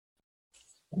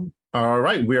All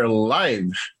right, we are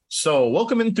live. So,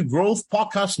 welcome into Growth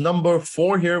Podcast number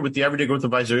 4 here with the Everyday Growth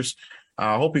Advisors.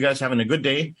 I hope you guys are having a good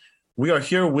day. We are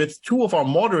here with two of our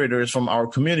moderators from our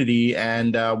community,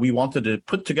 and we wanted to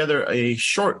put together a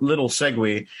short little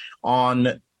segue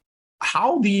on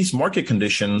how these market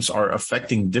conditions are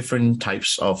affecting different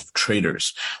types of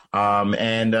traders.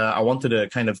 I wanted to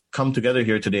kind of come together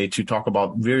here today to talk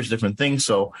about various different things.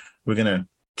 So, we're going to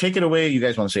take it away. You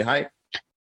guys want to say hi?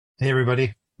 Hey,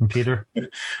 everybody. I'm Peter.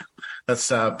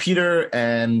 That's Peter,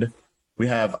 and we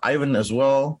have Ivan as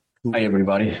well. Hi,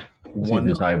 everybody. One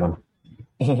is Ivan.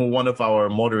 One of our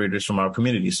moderators from our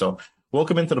community. So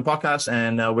welcome into the podcast,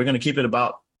 and we're going to keep it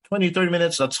about 20, 30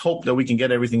 minutes. Let's hope that we can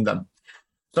get everything done.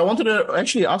 So I wanted to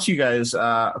actually ask you guys,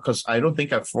 because I don't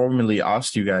think I've formally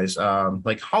asked you guys,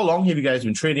 like how long have you guys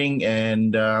been trading,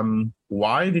 and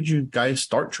why did you guys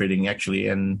start trading actually,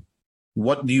 and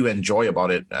what do you enjoy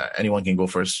about it? Anyone can go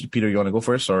first. Peter, you want to go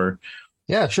first, or?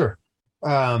 Yeah, sure.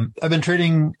 I've been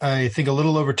trading, I think, a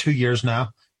little over 2 years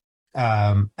now,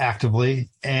 actively,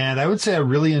 and I would say I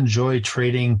really enjoy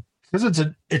trading because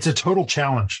it's a total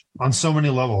challenge on so many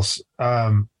levels.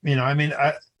 I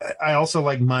also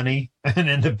like money and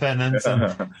independence, and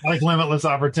I like limitless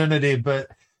opportunity, but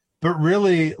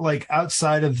really, like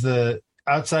outside of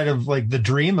like the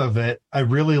dream of it, I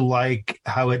really like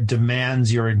how it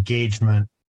demands your engagement,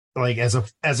 like as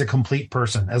a complete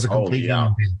person, as a complete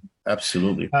human being.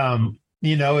 Absolutely.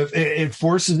 It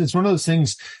forces, it's one of those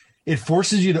things, it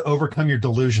forces you to overcome your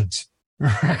delusions,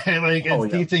 right? Like,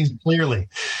 and see things clearly,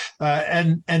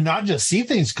 and not just see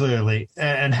things clearly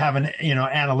and have an,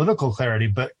 analytical clarity,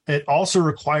 but it also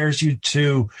requires you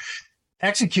to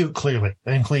execute clearly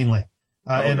and cleanly.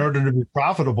 In order to be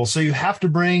profitable. So you have to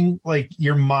bring like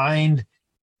your mind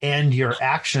and your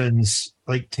actions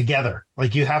like together.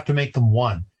 Like you have to make them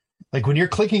one. Like when you're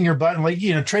clicking your button, like,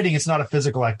 trading, it's not a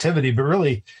physical activity, but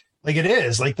really like it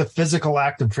is. Like the physical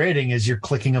act of trading is you're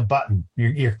clicking a button.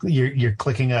 You're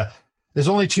clicking there's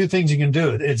only two things you can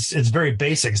do. It's very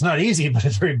basic. It's not easy, but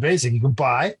it's very basic. You can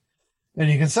buy and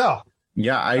you can sell.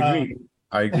 Yeah,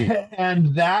 I agree.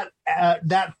 And that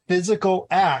physical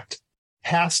act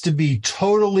has to be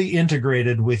totally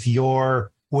integrated with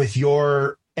your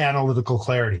analytical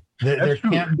clarity. There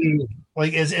can't be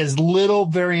like as little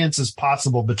variance as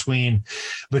possible between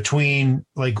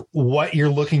like what you're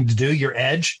looking to do, your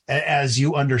edge as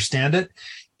you understand it,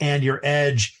 and your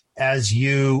edge as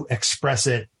you express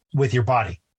it with your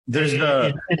body. There's in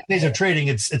the case of trading,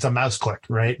 it's a mouse click,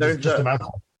 right? It's just a mouse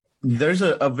click. There's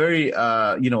a very,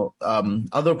 other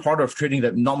part of trading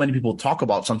that not many people talk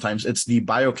about sometimes. It's the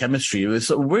biochemistry. It's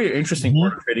a very interesting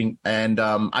part of trading. And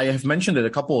I have mentioned it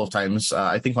a couple of times,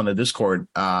 I think on the Discord,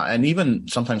 and even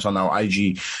sometimes on our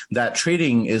IG, that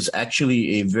trading is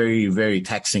actually a very, very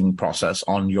taxing process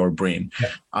on your brain.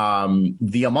 Yeah.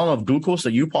 The amount of glucose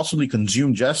that you possibly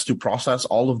consume just to process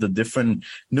all of the different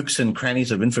nooks and crannies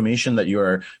of information that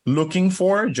you're looking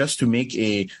for just to make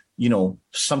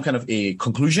some kind of a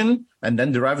conclusion and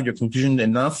then derive your conclusion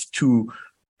enough to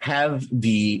have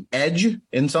the edge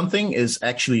in something is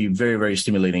actually very, very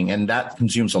stimulating. And that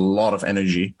consumes a lot of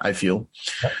energy, I feel.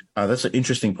 That's an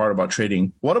interesting part about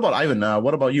trading. What about Ivan?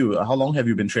 What about you? How long have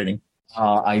you been trading?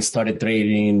 I started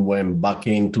trading back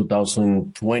in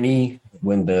 2020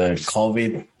 when the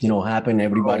COVID, happened.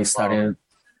 Everybody started.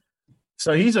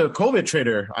 So he's a COVID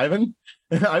trader, Ivan.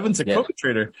 Ivan's a COVID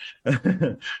trader.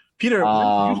 Peter,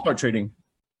 when did you start trading?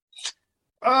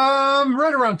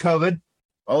 Right around COVID.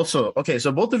 Also, okay,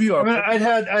 so both of you are. I'd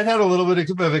had a little bit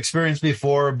of experience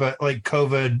before, but like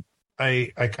COVID,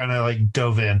 I kind of like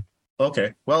dove in.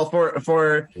 Okay, well,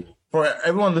 for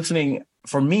everyone listening,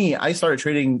 for me, I started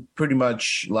trading pretty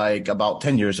much like about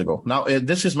 10 years ago. Now,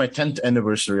 this is my 10th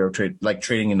anniversary of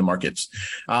trading in the markets.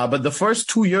 But the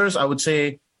first 2 years, I would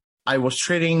say, I was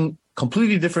trading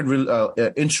completely different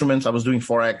instruments. I was doing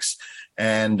Forex.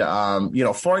 And,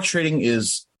 Forex trading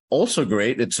is also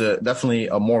great. It's definitely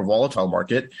a more volatile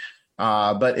market,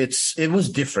 but it was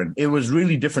different. It was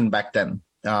really different back then.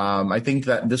 I think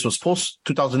that this was post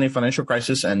 2008 financial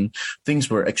crisis, and things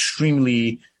were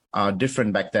extremely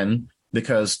different back then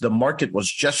because the market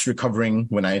was just recovering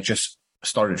when I just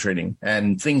started trading,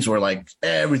 and things were like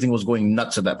everything was going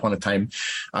nuts at that point of time.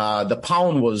 The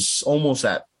pound was almost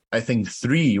at, I think,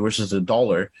 3 versus the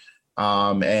dollar.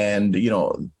 That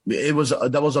was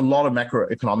a lot of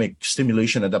macroeconomic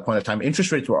stimulation at that point of time.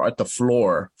 Interest rates were at the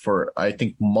floor for, I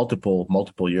think,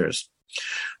 multiple years.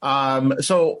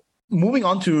 So moving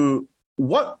on to,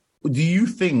 what do you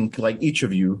think, like each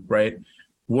of you, right,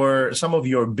 were some of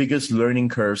your biggest learning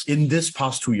curves in this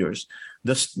past 2 years?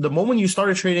 the moment you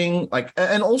started trading, like,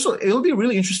 and also it'll be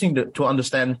really interesting to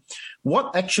understand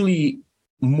what actually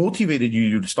motivated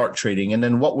you to start trading, and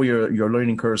then what were your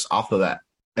learning curves after that,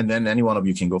 and then any one of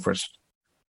you can go first.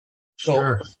 So,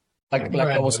 sure. like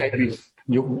I was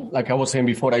saying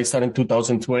before, I started in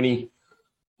 2020.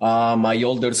 My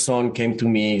older son came to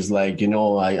me. He's like,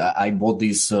 I bought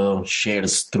these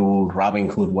shares through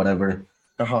Robinhood, whatever.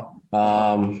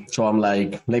 So I'm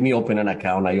like, let me open an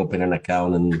account. I open an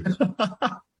account, and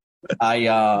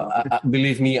I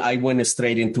believe me, I went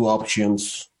straight into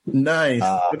options. Nice.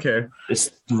 Okay.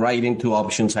 Just right into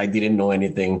options. I didn't know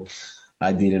anything.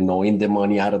 I didn't know in the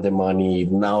money, out of the money.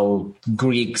 Now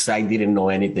Greeks, I didn't know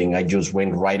anything. I just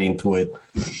went right into it.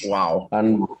 Wow.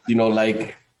 And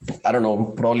I don't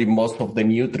know, probably most of the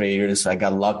new traders, I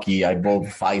got lucky. I bought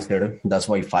Pfizer. That's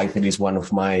why Pfizer is one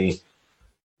of my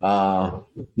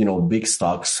big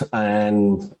stocks.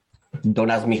 And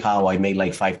don't ask me how I made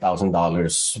like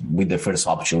 $5,000 with the first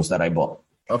options that I bought.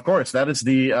 Of course, that is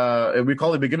we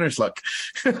call it beginner's luck.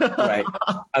 Right.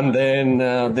 And then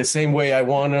the same way I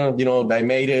won, I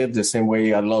made it, the same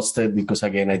way I lost it, because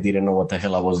again, I didn't know what the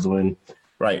hell I was doing.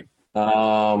 Right.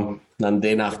 And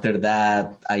then after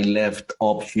that, I left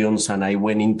options and I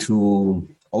went into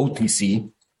OTC.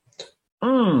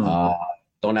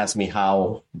 Don't ask me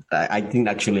how. I think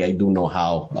actually I do know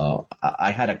how.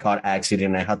 I had a car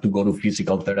accident. I had to go to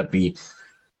physical therapy.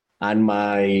 And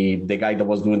the guy that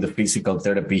was doing the physical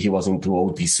therapy, he was into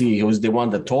OTC. He was the one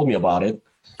that told me about it.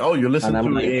 Oh, you listened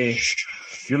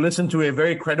to a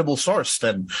very credible source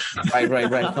then.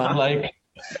 Right.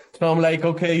 So I'm like,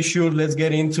 okay, sure, let's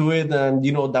get into it. And,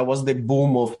 that was the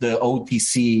boom of the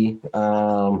OTC.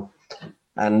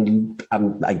 And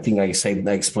I think I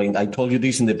explained, I told you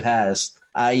this in the past.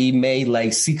 I made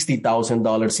like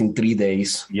 $60,000 in 3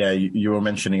 days. Yeah, you were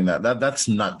mentioning that. That's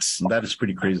nuts. That is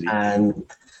pretty crazy.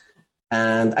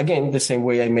 And again, the same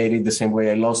way I made it, the same way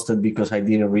I lost it, because I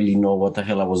didn't really know what the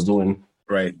hell I was doing.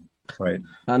 Right.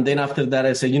 And then after that,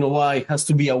 I said, what? It has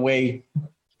to be a way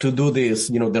to do this,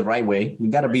 the right way. You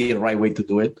got to be a right way to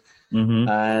do it. Mm-hmm.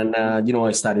 And,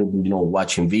 I started,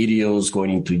 watching videos,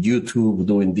 going into YouTube,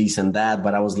 doing this and that.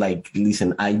 But I was like,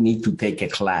 listen, I need to take a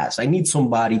class. I need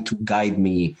somebody to guide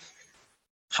me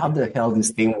how the hell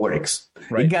this thing works.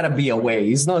 Right. It got to be a way.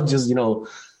 It's not just,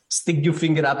 stick your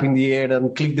finger up in the air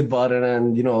and click the button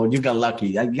and, you got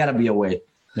lucky. I got to be a way.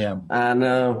 Yeah. And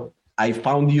I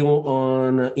found you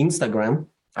on Instagram.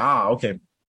 Okay.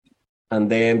 And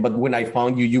then, but when I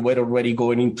found you, you were already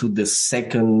going into the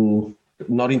second,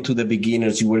 not into the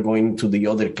beginners, you were going to the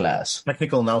other class.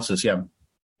 Technical analysis, yeah.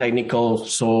 Technical.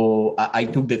 So I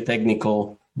took the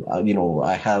technical,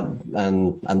 I had,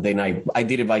 and then I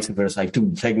did it vice versa. I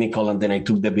took technical and then I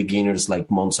took the beginners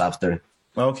like months after.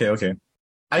 Okay.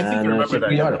 I think you remember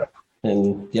that.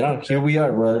 And here we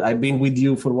are. Well, I've been with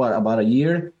you for what, about a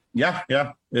year? Yeah,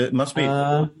 it must be.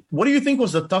 What do you think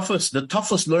was the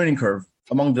toughest learning curve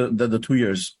among the 2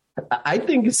 years? I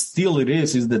think it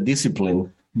is the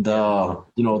discipline,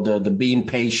 the being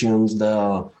patient,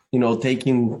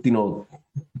 taking,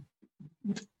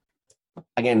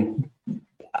 again,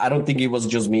 I don't think it was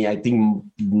just me. I think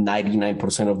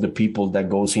 99% of the people that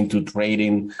goes into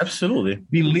trading absolutely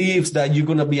believes that you're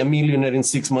going to be a millionaire in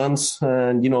 6 months.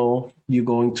 And, you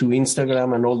go into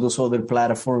Instagram and all those other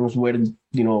platforms where,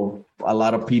 a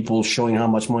lot of people showing how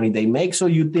much money they make. So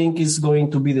you think it's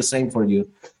going to be the same for you.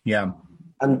 Yeah.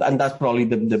 And that's probably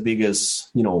the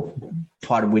biggest,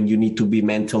 part when you need to be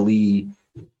mentally,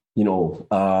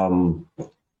 sane,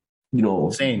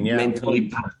 yeah.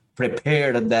 mentally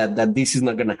prepared that this is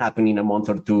not going to happen in a month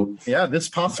or two. Yeah, this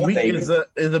past week is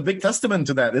a big testament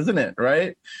to that, isn't it?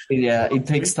 Right? Yeah, it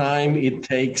takes time. It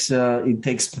takes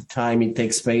time. It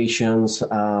takes patience.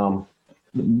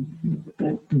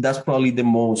 That's probably the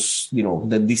most,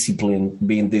 the discipline,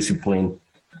 being disciplined.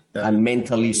 Yeah. And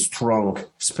mentally strong,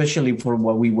 especially for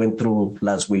what we went through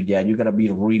last week. Yeah, you gotta be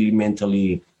really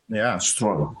mentally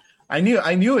strong. I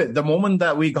knew it. The moment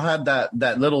that we had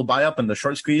that little buy up and the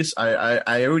short squeeze,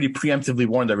 I already preemptively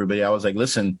warned everybody. I was like,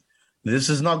 listen, this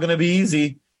is not gonna be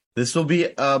easy. This will be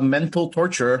a mental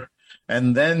torture,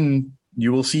 and then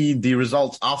you will see the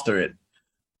results after it.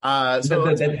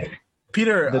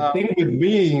 Peter,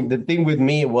 the thing with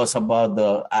me was about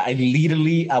I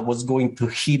was going to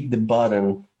hit the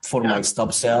button for my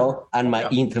stop sell, and my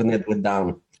internet went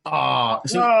down.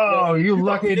 You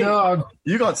lucky dog!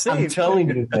 You got saved.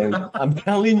 I'm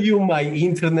telling you, my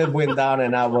internet went down,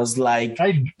 and I was like,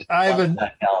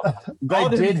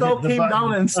 God himself came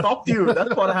down and stopped you.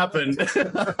 That's what happened.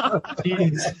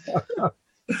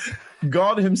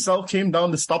 God himself came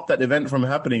down to stop that event from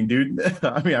happening, dude.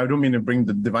 I mean, I don't mean to bring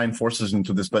the divine forces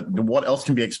into this, but what else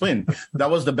can be explained? That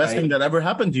was the best thing that ever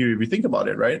happened to you if you think about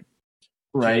it, right?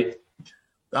 Right.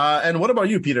 And what about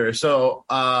you, Peter? So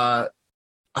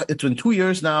it's been 2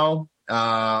 years now.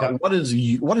 What has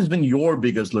been your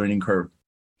biggest learning curve?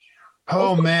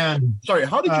 Oh man! Sorry,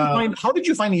 how did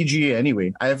you find EGA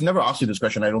anyway? I have never asked you this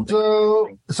question. I don't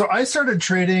think. So I started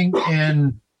trading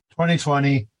in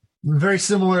 2020, very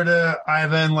similar to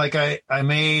Ivan. Like I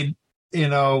made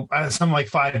something like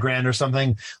 $5,000 or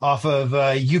something off of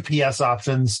UPS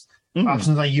options on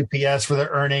UPS for their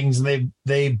earnings, and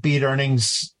they beat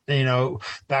earnings.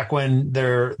 Back when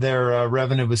their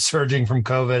revenue was surging from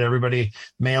COVID, everybody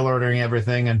mail ordering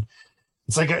everything, and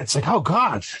it's like, oh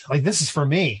God, like this is for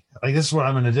me. Like this is what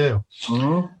I'm going to do.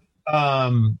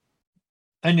 Mm-hmm.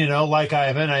 And like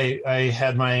Ivan, I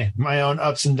had my own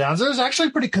ups and downs. It was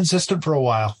actually pretty consistent for a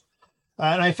while.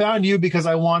 And I found you because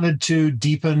I wanted to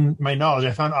deepen my knowledge.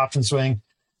 I found Option Swing.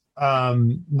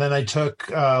 Then I took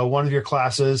one of your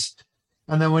classes.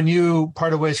 And then when you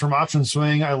parted ways from Option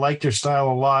Swing, I liked your style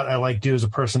a lot. I liked you as a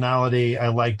personality. I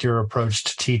liked your approach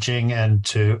to teaching and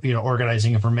to,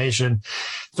 organizing information.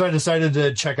 So I decided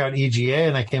to check out EGA,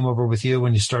 and I came over with you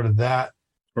when you started that.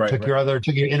 Right. Took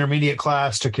your intermediate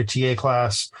class, took your TA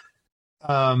class.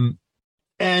 And,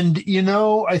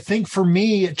 I think for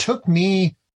me, it took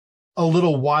me a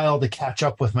little while to catch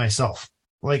up with myself.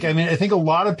 I think a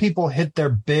lot of people hit their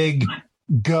big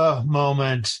guh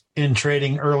moment in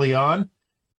trading early on.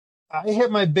 I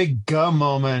hit my big guh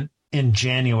moment in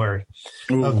January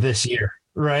of this year,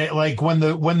 right? Like when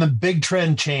the big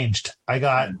trend changed,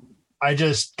 I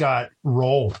just got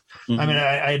rolled. Mm-hmm. I mean,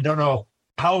 I don't know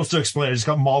how else to explain it. I just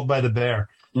got mauled by the bear.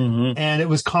 Mm-hmm. And it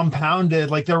was compounded.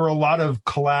 Like there were a lot of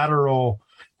collateral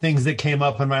things that came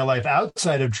up in my life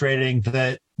outside of trading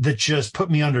that just put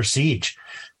me under siege,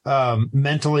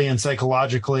 mentally and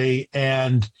psychologically.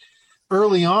 And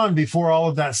early on, before all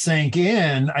of that sank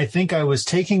in, I think I was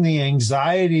taking the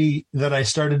anxiety that I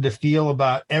started to feel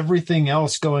about everything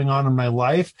else going on in my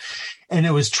life, and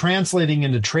it was translating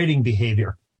into trading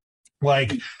behavior.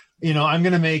 Like, I'm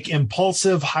going to make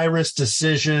impulsive, high-risk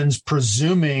decisions,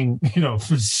 presuming,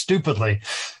 stupidly,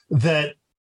 that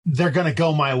they're going to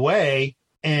go my way,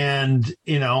 and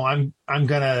I'm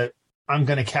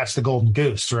going to catch the golden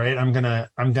goose, right? I'm going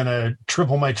to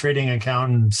triple my trading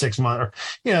account in 6 months.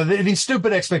 Or, these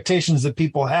stupid expectations that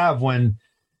people have when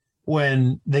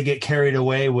they get carried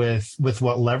away with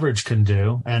what leverage can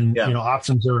do. And,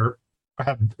 options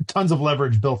have tons of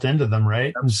leverage built into them,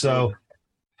 right? Absolutely.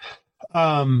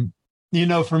 And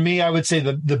so, for me, I would say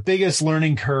the biggest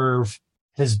learning curve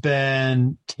has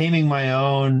been taming my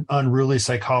own unruly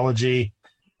psychology,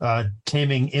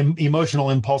 taming emotional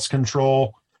impulse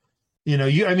control. You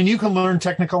can learn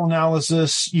technical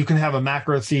analysis, you can have a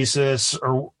macro thesis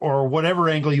or whatever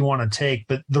angle you want to take,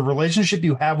 but the relationship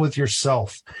you have with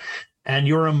yourself and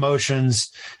your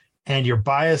emotions and your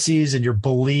biases and your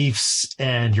beliefs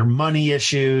and your money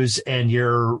issues and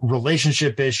your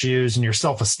relationship issues and your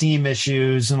self-esteem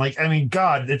issues. And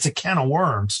God, it's a can of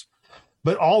worms.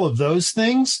 But all of those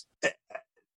things,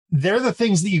 they're the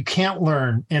things that you can't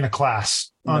learn in a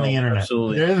class on the internet.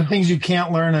 Absolutely. They're the things you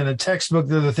can't learn in a textbook.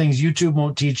 They're the things YouTube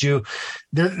won't teach you.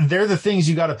 They're the things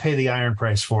you got to pay the iron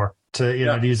price for, to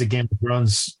use a Game of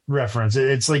Thrones reference.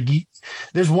 It's like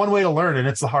there's one way to learn, and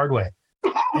it's the hard way.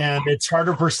 And it's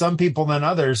harder for some people than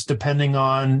others, depending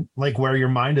on like where your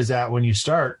mind is at when you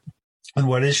start and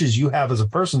what issues you have as a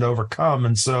person to overcome.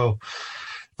 And so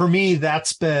for me,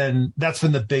 that's been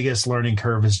the biggest learning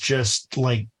curve, is just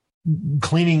like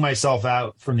cleaning myself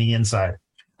out from the inside.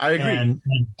 I agree. And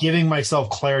giving myself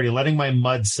clarity, letting my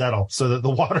mud settle so that the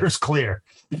water is clear.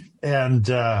 And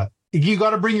you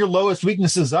got to bring your lowest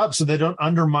weaknesses up so they don't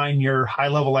undermine your high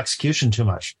level execution too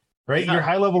much, right? Yeah. Your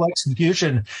high level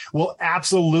execution will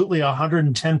absolutely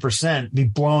 110% be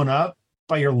blown up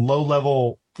by your low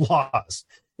level flaws.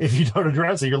 If you don't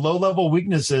address it, your low level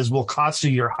weaknesses will cost you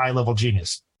your high level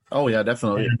genius. Oh, yeah,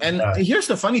 definitely. And here's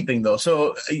the funny thing, though.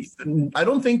 So I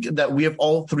don't think that we have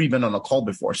all three been on a call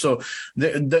before. So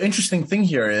the interesting thing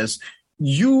here is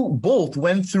you both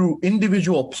went through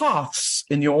individual paths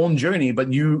in your own journey, but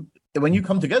when you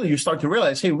come together, you start to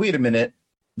realize, hey, wait a minute,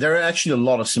 there are actually a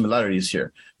lot of similarities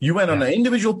here. You went on an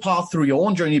individual path through your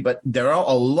own journey, but there are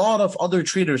a lot of other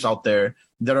traders out there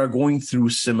that are going through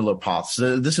similar paths.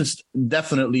 This is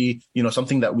definitely,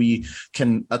 something that we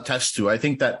can attest to. I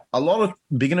think that a lot of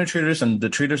beginner traders and the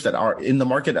traders that are in the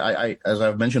market, I as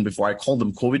I've mentioned before, I call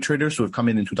them COVID traders who have come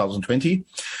in 2020.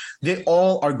 They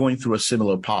all are going through a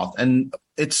similar path. And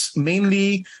it's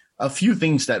mainly a few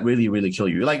things that really, really kill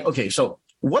you. Like, okay, so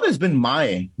what has been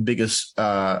my biggest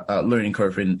learning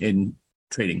curve in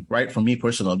trading, right? For me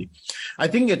personally, I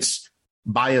think it's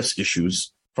bias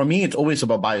issues. For me, it's always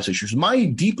about bias issues. My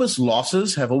deepest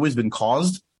losses have always been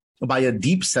caused by a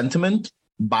deep sentiment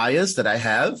bias that I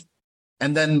have,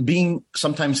 and then being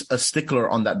sometimes a stickler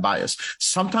on that bias.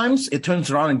 Sometimes it turns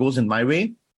around and goes in my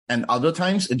way, and other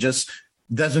times it just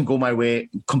doesn't go my way,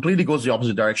 completely goes the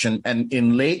opposite direction. And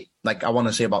in late, like I want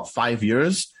to say about 5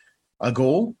 years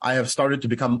ago, I have started to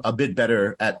become a bit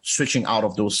better at switching out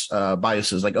of those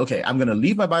biases. Like, okay, I'm going to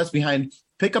leave my bias behind,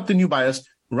 pick up the new bias,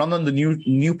 run on the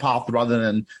new path rather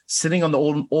than sitting on the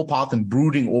old path and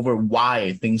brooding over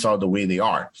why things are the way they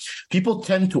are. People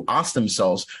tend to ask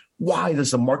themselves, why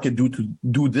does the market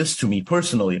do this to me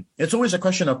personally? It's always a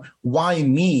question of why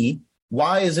me?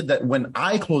 Why is it that when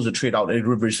I close a trade out, it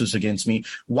reverses against me?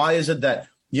 Why is it that,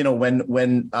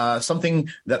 when something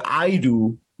that I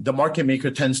do, the market maker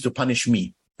tends to punish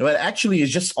me? But actually,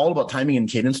 it's just all about timing and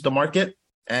cadence of the market.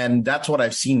 And that's what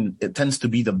I've seen. It tends to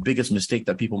be the biggest mistake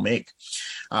that people make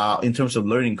in terms of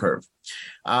learning curve.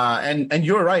 And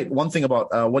you're right. One thing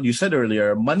about what you said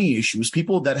earlier, money issues,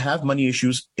 people that have money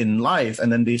issues in life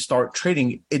and then they start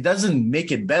trading, it doesn't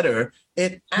make it better.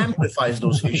 It amplifies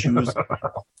those issues.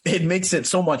 It makes it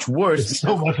so much worse. It's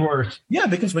so much worse. Yeah,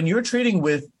 because when you're trading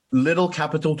with little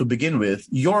capital to begin with,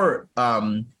 your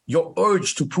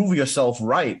urge to prove yourself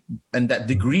right and that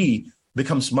degree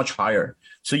becomes much higher.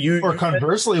 So or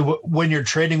conversely, when you're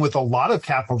trading with a lot of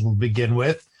capital to begin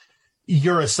with,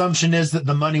 your assumption is that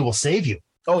the money will save you.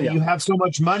 Oh yeah, you have so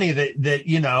much money that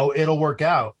it'll work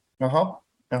out.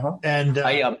 And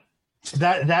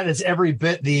that is every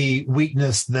bit the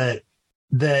weakness that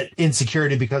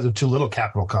insecurity because of too little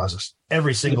capital causes.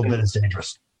 Every single bit is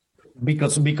dangerous.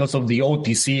 Because of the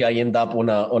OTC, I end up on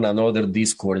another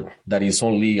Discord that is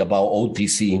only about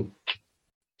OTC.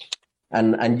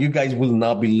 And you guys will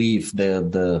not believe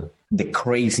the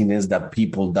craziness that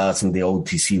people does in the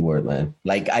OTC world, man.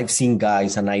 Like I've seen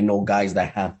guys, and I know guys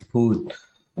that have put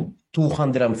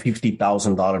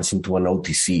 $250,000 into an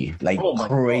OTC, like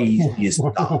crazy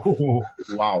stuff.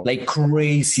 Wow, like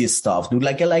crazy stuff, dude.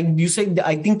 Like you say,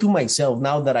 I think to myself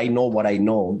now that I know what I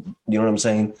know. You know what I'm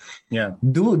saying? Yeah,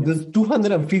 dude, the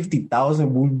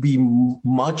 250,000 would be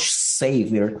much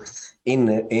safer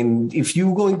in if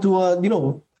you go into a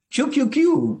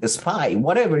QQQ, SPY,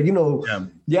 whatever,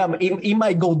 it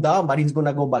might go down, but it's going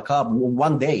to go back up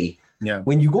one day. Yeah.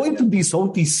 When you go into this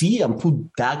OTC and put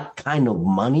that kind of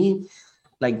money,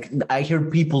 like I hear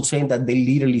people saying that they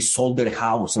literally sold their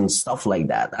house and stuff like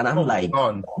that. And I'm like,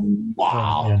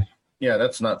 wow. Yeah,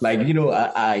 that's not like,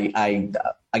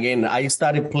 I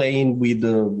started playing with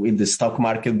the stock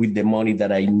market with the money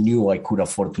that I knew I could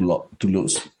afford to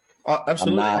lose.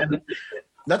 Absolutely.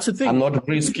 That's the thing. I'm not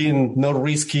risking,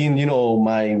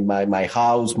 my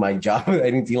house, my job,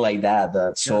 anything like that.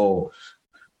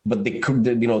 But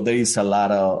there is a lot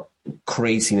of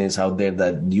craziness out there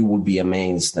that you will be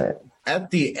amazed at. At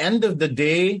the end of the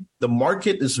day, the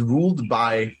market is ruled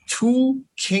by two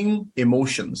king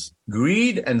emotions,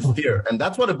 greed and fear. And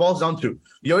that's what it boils down to.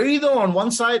 You're either on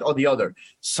one side or the other.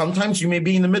 Sometimes you may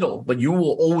be in the middle, but you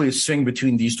will always swing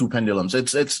between these two pendulums.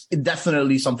 It's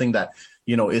definitely something that,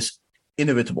 is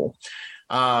inevitable.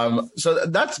 So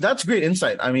that's great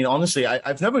insight. I mean, honestly,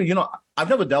 I've never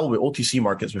dealt with OTC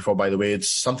markets before, by the way. It's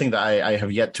something that I have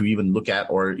yet to even look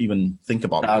at or even think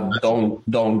about. You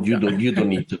don't need to. You don't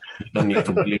need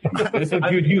to believe me.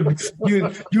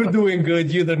 You're doing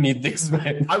good. You don't need this,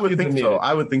 man. I would think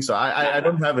so. I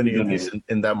don't have any interest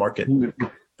in that market.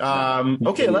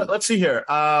 Okay, let's see here.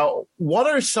 What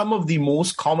are some of the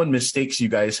most common mistakes you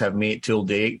guys have made till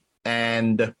date?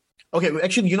 And okay,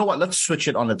 actually, you know what? Let's switch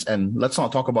it on its end. Let's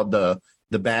not talk about the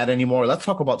bad anymore. Let's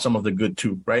talk about some of the good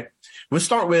too, right? We'll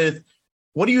start with,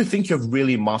 what do you think you've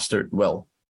really mastered well,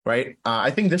 right?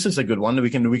 I think this is a good one. We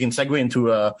can segue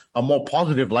into a more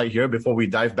positive light here before we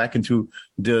dive back into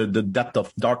the depth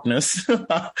of darkness.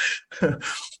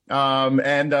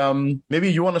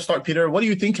 Maybe you want to start, Peter. What do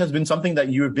you think has been something that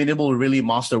you've been able to really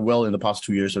master well in the past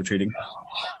 2 years of trading?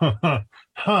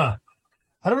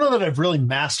 I don't know that I've really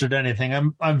mastered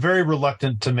anything. I'm very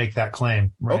reluctant to make that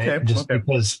claim, right? Okay.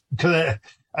 Because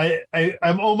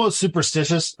I'm almost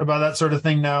superstitious about that sort of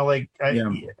thing now. Like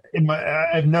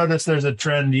I've noticed there's a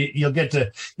trend.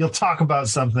 You'll talk about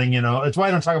something, it's why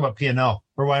I don't talk about P&L,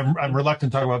 or why I'm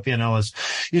reluctant to talk about P&L is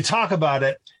you talk about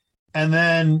it and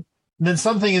then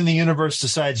something in the universe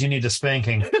decides you need a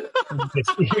spanking.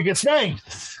 You get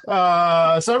spanked. So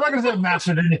I'm not going to say I've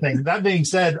mastered anything. That being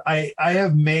said,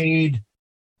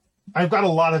 I've got a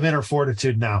lot of inner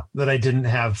fortitude now that I didn't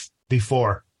have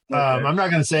before. Okay. I'm not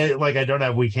going to say like I don't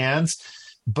have weak hands,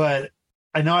 but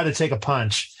I know how to take a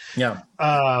punch. Yeah.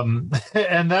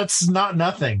 And that's not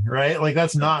nothing, right? Like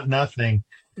that's not nothing.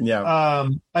 Yeah.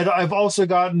 I've also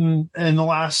gotten in the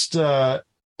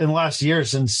last year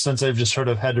since I've just sort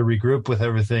of had to regroup with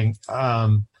everything,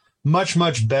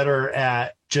 much better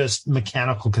at just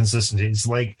mechanical consistencies.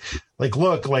 Like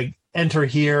look, like enter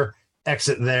here,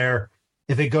 exit there.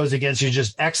 If it goes against you,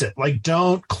 just exit. Like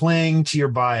don't cling to your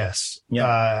bias.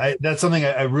 Yeah. That's something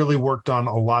I really worked on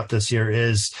a lot this year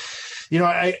is,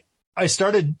 I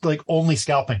started like only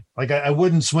scalping. Like I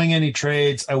wouldn't swing any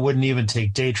trades. I wouldn't even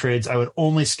take day trades. I would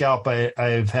only scalp.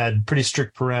 I've had pretty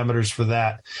strict parameters for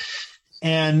that.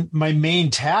 And my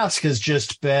main task has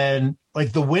just been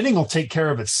like the winning will take care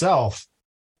of itself,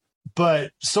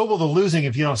 but so will the losing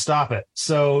if you don't stop it.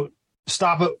 So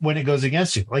stop it when it goes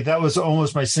against you. Like that was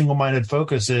almost my single-minded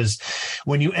focus is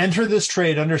when you enter this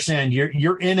trade, understand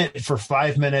you're in it for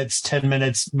 5 minutes, 10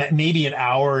 minutes, maybe an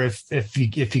hour if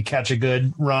you catch a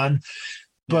good run,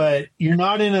 but you're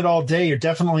not in it all day. You're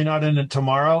definitely not in it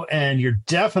tomorrow. And you're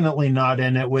definitely not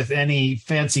in it with any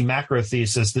fancy macro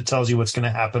thesis that tells you what's going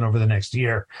to happen over the next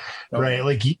year, right?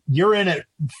 Like you're in it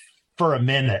for a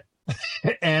minute.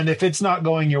 And if it's not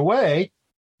going your way,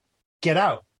 get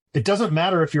out. It doesn't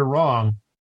matter if you're wrong,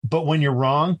 but when you're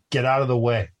wrong, get out of the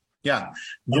way. Yeah.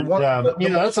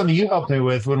 That's something you helped me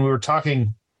with when we were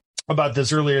talking about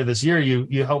this earlier this year.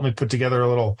 You helped me put together a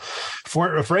little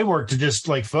framework to just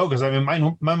like focus. I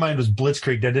mean, my mind was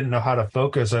blitzkrieged. I didn't know how to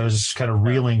focus. I was just kind of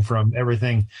reeling from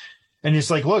everything. And it's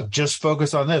like, look, just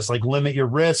focus on this, like limit your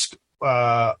risk.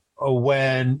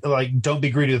 When like, don't be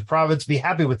greedy with profits, be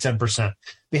happy with 10%,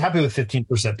 be happy with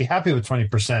 15%, be happy with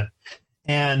 20%.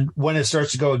 And when it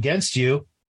starts to go against you,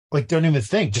 like, don't even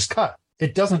think, just cut.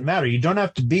 It doesn't matter. You don't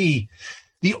have to be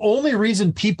the only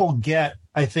reason people get,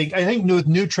 I think with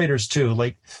new traders too,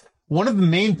 like one of the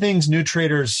main things new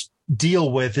traders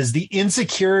deal with is the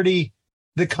insecurity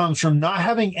that comes from not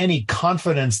having any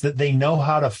confidence that they know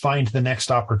how to find the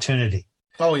next opportunity.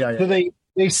 Oh yeah. So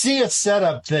they see a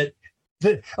setup that,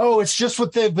 it's just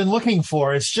what they've been looking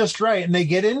for. It's just right. And they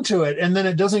get into it and then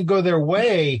it doesn't go their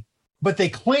way, but they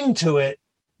cling to it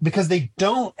because they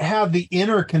don't have the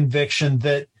inner conviction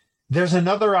that there's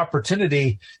another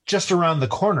opportunity just around the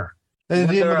corner.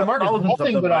 The market's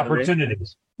nothing but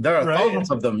opportunities. There are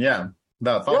thousands of them, yeah.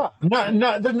 There's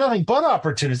nothing but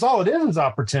opportunities. All it is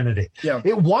opportunity. Yeah.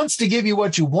 It wants to give you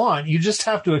what you want. You just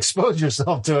have to expose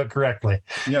yourself to it correctly.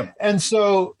 Yeah. And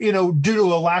so, due to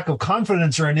a lack of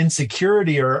confidence or an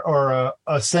insecurity or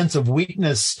a sense of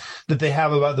weakness that they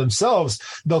have about themselves,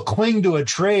 they'll cling to a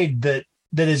trade that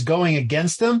is going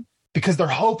against them because they're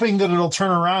hoping that it'll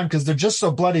turn around because they're just so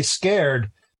bloody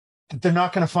scared that they're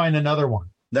not going to find another one.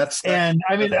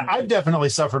 I've definitely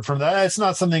suffered from that. It's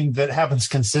not something that happens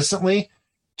consistently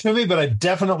to me, but I've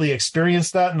definitely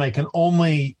experienced that. And I can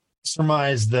only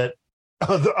surmise that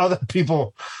other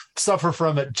people suffer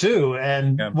from it too.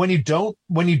 And when you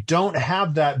don't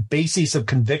have that basis of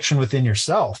conviction within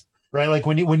yourself, right? Like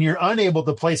when you're unable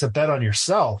to place a bet on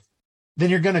yourself, then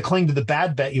you're going to cling to the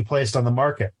bad bet you placed on the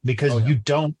market because you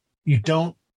don't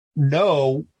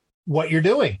know what you're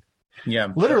doing. Yeah.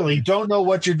 Literally don't know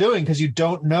what you're doing because you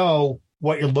don't know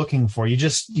what you're looking for. You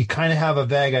kind of have a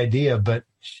vague idea. But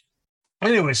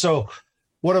anyway, so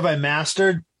what have I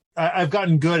mastered? I've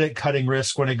gotten good at cutting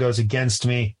risk when it goes against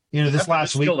me. This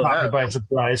last week caught me by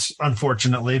surprise,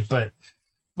 unfortunately. But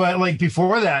like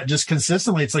before that, just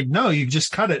consistently, it's like, no, you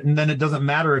just cut it. And then it doesn't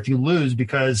matter if you lose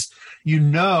because you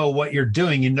know what you're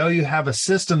doing. You have a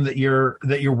system that you're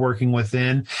working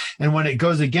within. And when it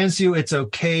goes against you, it's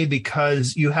okay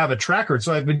because you have a tracker.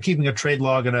 So I've been keeping a trade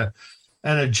log and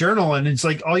a journal. And it's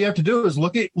like, all you have to do is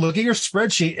look at your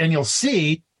spreadsheet and you'll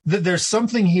see that there's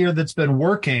something here that's been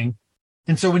working.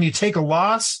 And so when you take a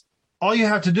loss, all you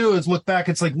have to do is look back.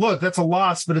 It's like, look, that's a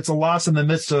loss, but it's a loss in the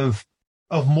midst of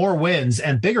more wins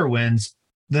and bigger wins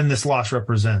than this loss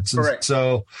represents. Correct.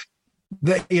 So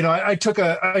I took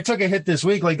a hit this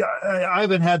week. Like I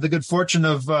haven't had the good fortune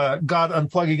of God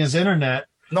unplugging his internet.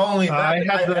 Not only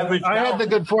that, I had the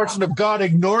good fortune of God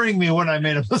ignoring me when I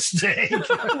made a mistake.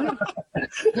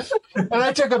 And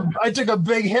I took a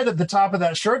big hit at the top of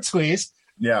that short squeeze.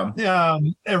 Yeah.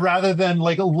 Rather than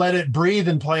like let it breathe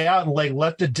and play out and like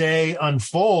let the day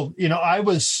unfold. I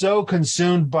was so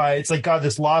consumed by it's like, God,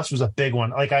 this loss was a big one.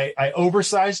 Like I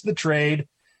oversized the trade.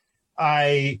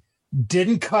 I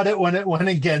didn't cut it when it went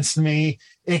against me.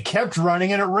 It kept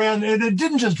running and it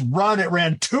didn't just run. It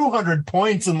ran 200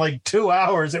 points in like 2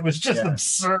 hours. It was just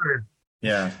absurd.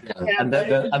 Yeah. And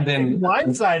then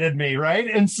blindsided me, right?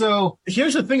 And so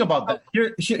here's the thing about that.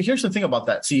 Here's the thing about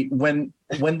that. See, when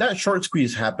that short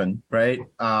squeeze happened, right?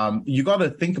 You got to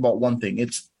think about one thing.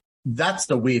 It's that's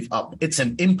the wave up. It's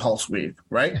an impulse wave,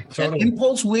 right? Totally. An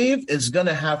impulse wave is going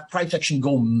to have price action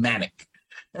go manic.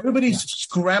 Everybody's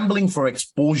scrambling for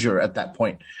exposure at that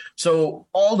point. So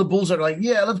all the bulls are like,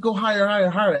 yeah, let's go higher, higher,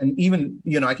 higher. And even,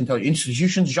 I can tell you,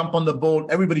 institutions jump on the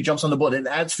boat. Everybody jumps on the boat. It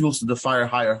adds fuels to the fire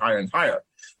higher, higher, and higher.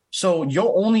 So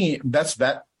your only best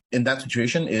bet in that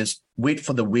situation is wait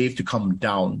for the wave to come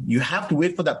down. You have to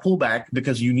wait for that pullback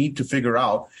because you need to figure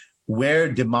out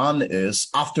where demand is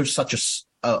after such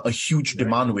a huge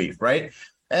demand wave, right?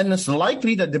 And it's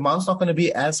likely that demand's not going to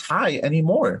be as high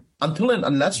anymore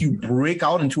unless you break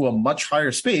out into a much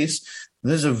higher space.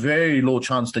 There's a very low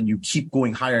chance that you keep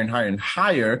going higher and higher and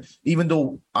higher, even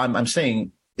though I'm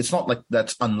saying it's not like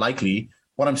that's unlikely.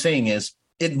 What I'm saying is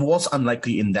it was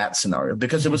unlikely in that scenario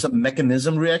because it was a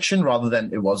mechanism reaction rather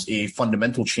than it was a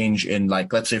fundamental change in,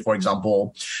 like, let's say, for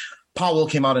example, Powell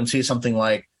came out and say something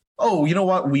like, oh, you know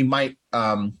what, we might,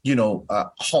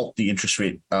 halt the interest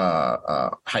rate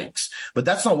hikes. But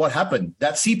that's not what happened.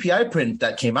 That CPI print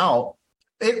that came out,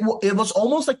 it was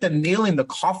almost like the nail in the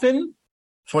coffin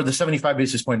for the 75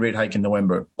 basis point rate hike in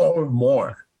November or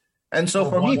more. And so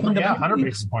for me, 100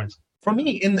 basis points. For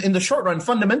me, in the short run,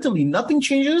 fundamentally, nothing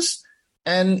changes.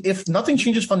 And if nothing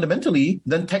changes fundamentally,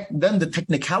 then the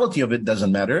technicality of it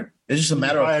doesn't matter. It's just a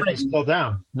matter of time. Slow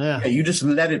down. Yeah, you just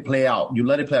let it play out. You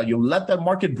let it play out. You let that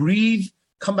market breathe,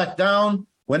 come back down.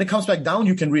 When it comes back down,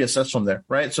 you can reassess from there,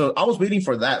 right? So I was waiting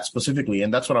for that specifically,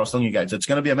 and that's what I was telling you guys. It's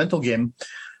going to be a mental game.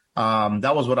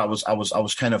 That was what I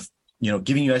was kind of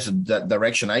giving you guys that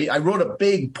direction. I wrote a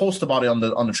big post about it on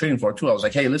the trading floor too. I was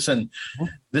like, hey, listen,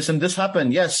 this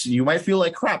happened. Yes, you might feel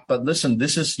like crap, but listen,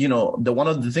 this is, the one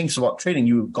of the things about trading,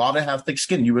 you gotta have thick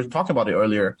skin. You were talking about it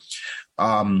earlier.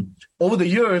 Over the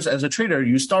years as a trader,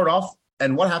 you start off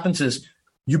and what happens is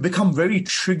you become very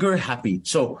trigger happy.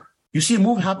 So you see a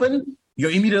move happen, you're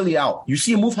immediately out. You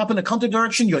see a move happen, a counter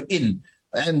direction, you're in.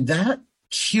 And that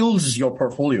kills your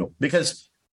portfolio because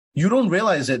you don't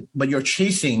realize it, but you're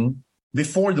chasing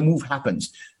before the move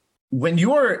happens. When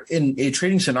you're in a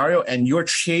trading scenario and you're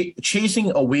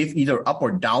chasing a wave either up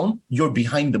or down, you're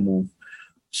behind the move.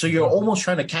 So you're almost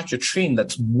trying to catch a train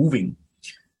that's moving.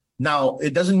 Now,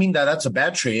 it doesn't mean that that's a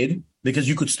bad trade because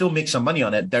you could still make some money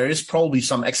on it. There is probably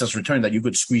some excess return that you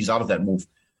could squeeze out of that move.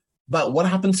 But what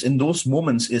happens in those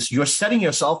moments is you're setting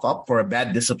yourself up for a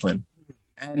bad discipline.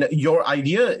 And your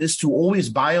idea is to always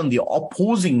buy on the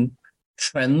opposing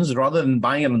trends rather than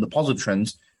buying it on the positive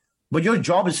trends. But your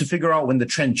job is to figure out when the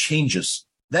trend changes.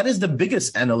 That is the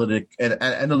biggest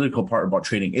analytical part about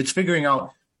trading. It's figuring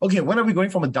out, okay, when are we going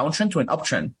from a downtrend to an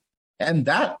uptrend? And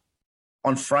that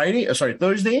on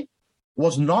Thursday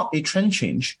was not a trend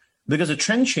change because a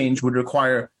trend change would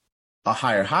require a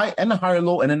higher high and a higher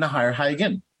low and then a higher high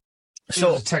again. So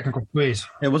it was a technical squeeze.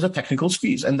 It was a technical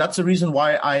squeeze. And that's the reason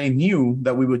why I knew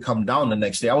that we would come down the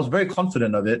next day. I was very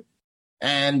confident of it.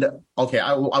 And okay,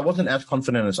 I wasn't as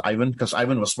confident as Ivan because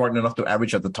Ivan was smart enough to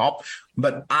average at the top,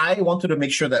 but I wanted to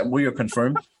make sure that we are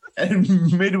confirmed. And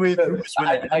midway through,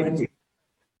 my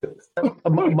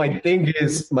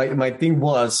thing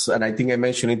was, and I think I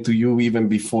mentioned it to you even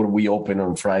before we opened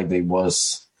on Friday,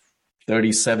 was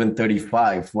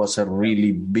 37.35 was a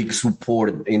really big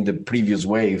support in the previous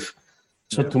wave.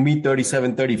 So to me,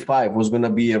 37.35 was going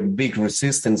to be a big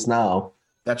resistance now.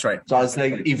 That's right. So I was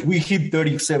like, if we hit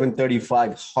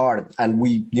 37.35 hard and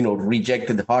we,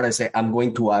 rejected hard, I say, I'm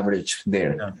going to average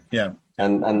there. Yeah.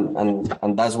 And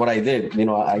that's what I did.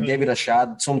 I gave it a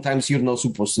shot. Sometimes you're not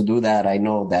supposed to do that. I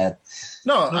know that.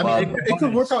 No, I mean, it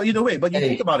could work out either way, but you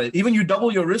think about it. Even you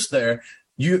double your risk there,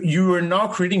 you are now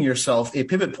creating yourself a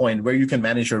pivot point where you can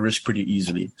manage your risk pretty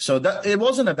easily. So that it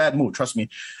wasn't a bad move, trust me.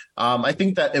 I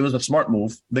think that it was a smart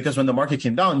move because when the market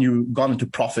came down, you got into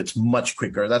profits much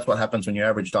quicker. That's what happens when you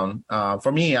average down.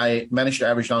 For me, I managed to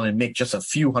average down and make just a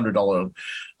few $100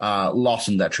 loss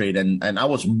in that trade. And I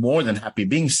was more than happy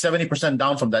being 70%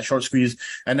 down from that short squeeze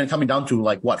and then coming down to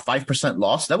 5%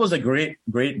 loss. That was a great,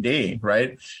 great day,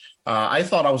 right? I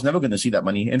thought I was never going to see that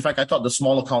money. In fact, I thought the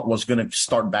small account was going to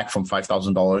start back from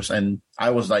 $5,000. And I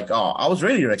was like, I was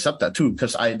ready to accept that too,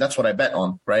 because that's what I bet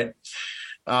on, right?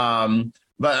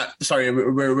 But sorry,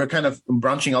 we're kind of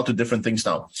branching out to different things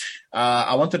now.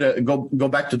 I wanted to go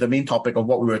back to the main topic of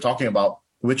what we were talking about,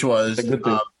 which was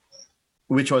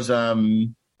what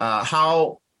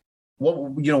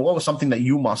was something that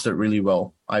you mastered really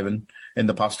well, Ivan, in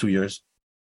the past 2 years?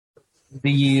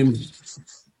 The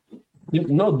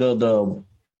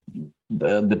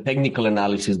technical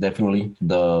analysis, definitely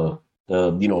the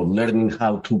learning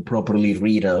how to properly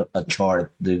read a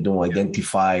chart,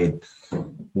 identify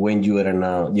when you are in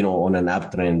on an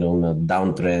uptrend, on a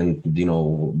downtrend,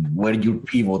 where your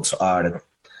pivots are.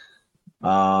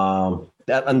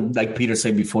 And like Peter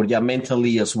said before, yeah,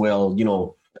 mentally as well.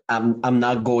 I'm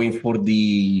not going for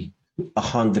the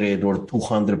 100 or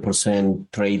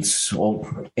 200% trades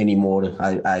anymore.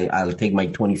 I'll take my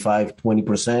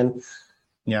 20%.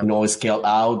 Yeah. Scale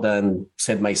out and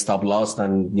set my stop loss.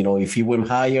 And, if it went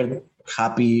higher,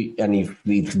 happy. And if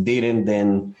it didn't,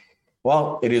 then,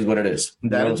 well, it is what it is.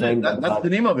 That's the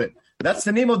name of it. That's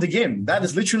the name of the game. That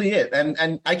is literally it.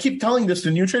 And I keep telling this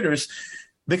to new traders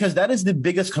because that is the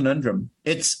biggest conundrum.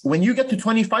 It's when you get to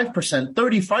 25%, 35%,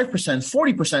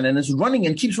 40%, and it's running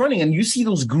and keeps running, and you see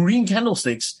those green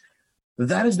candlesticks,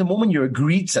 that is the moment your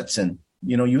greed sets in.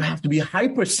 You have to be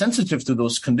hypersensitive to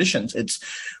those conditions. It's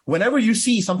whenever you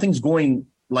see something's going,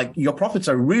 like your profits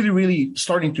are really, really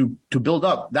starting to build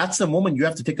up, that's the moment you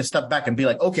have to take a step back and be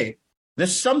like, okay,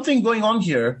 there's something going on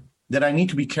here that I need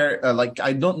to be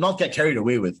I don't not get carried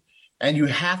away with. And you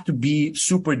have to be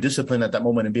super disciplined at that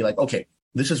moment and be like, okay,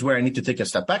 this is where I need to take a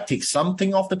step back, take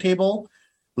something off the table,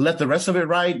 let the rest of it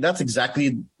ride. That's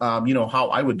exactly, how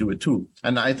I would do it too.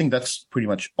 And I think that's pretty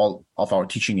much all of our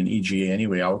teaching in EGA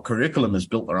anyway. Our curriculum is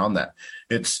built around that.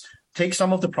 It's take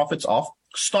some of the profits off,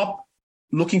 stop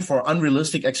looking for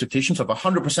unrealistic expectations of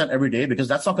 100% every day, because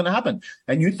that's not going to happen.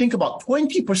 And you think about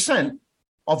 20%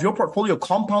 of your portfolio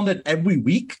compounded every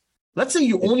week. Let's say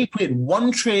you only played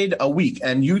one trade a week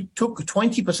and you took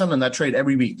 20% on that trade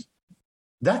every week.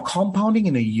 That compounding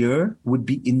in a year would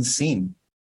be insane.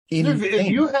 If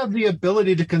you have the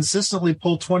ability to consistently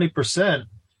pull 20%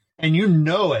 and you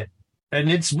know it,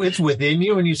 and it's within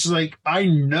you, and you're just like, I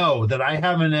know that I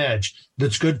have an edge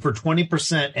that's good for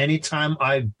 20% anytime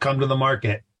I come to the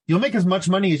market, you'll make as much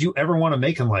money as you ever want to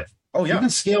make in life. Oh, yeah. You can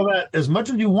scale that as much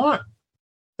as you want.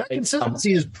 That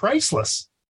consistency is priceless.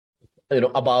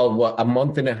 About a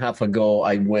month and a half ago,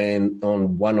 I went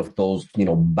on one of those,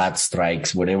 bad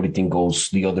strikes where everything goes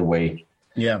the other way.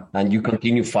 Yeah. And you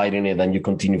continue fighting it, and you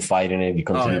continue fighting it,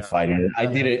 fighting it. I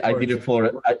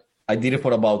did it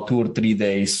for about 2 or 3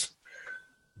 days.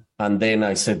 And then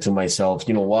I said to myself,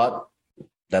 you know what?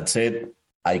 That's it.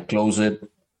 I close it.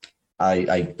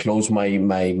 I close my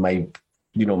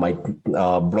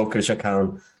brokerage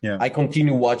account. Yeah. I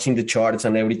continue watching the charts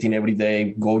and everything every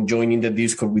day, go joining the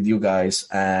Discord with you guys.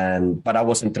 But I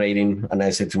wasn't trading. And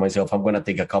I said to myself, I'm going to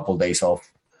take a couple days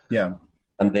off. Yeah.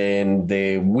 And then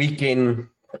the weekend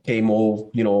came over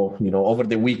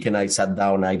the weekend, I sat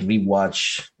down, I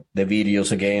rewatched the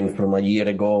videos again from a year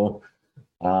ago.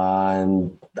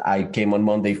 And I came on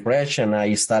Monday fresh and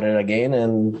I started again.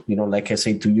 And, like I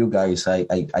say to you guys, I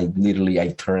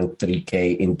literally turned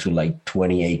 3K into like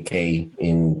 28K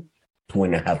in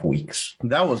 2.5 weeks.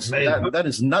 That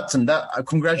is nuts. And that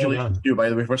congratulations to you, by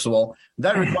the way, first of all.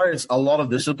 That requires a lot of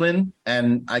discipline.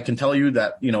 And I can tell you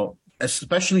that,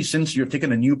 especially since you're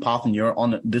taking a new path and you're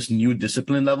on this new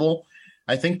discipline level,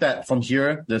 I think that from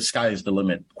here, the sky is the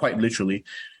limit, quite literally.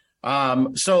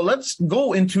 So let's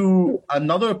go into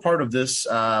another part of this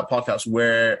podcast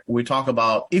where we talk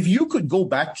about if you could go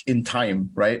back in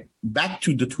time, right? Back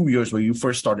to the 2 years where you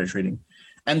first started trading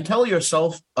and tell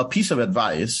yourself a piece of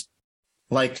advice,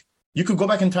 like you could go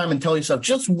back in time and tell yourself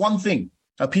just one thing,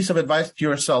 a piece of advice to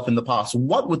yourself in the past.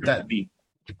 What would that be?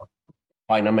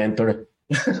 Find a mentor.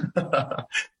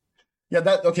 Yeah,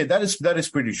 that is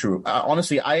pretty true.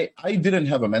 Honestly, I didn't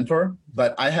have a mentor,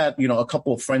 but I had, a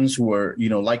couple of friends who were,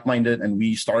 like-minded, and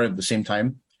we started at the same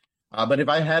time. But if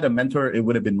I had a mentor, it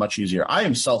would have been much easier. I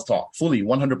am self-taught, fully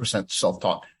 100%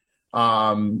 self-taught.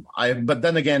 But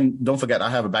then again, don't forget, I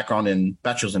have a background in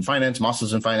bachelor's in finance,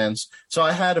 master's in finance. So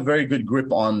I had a very good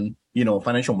grip on,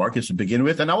 financial markets to begin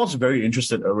with. And I was very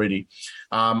interested already.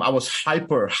 I was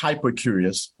hyper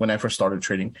curious when I first started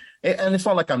trading. And it's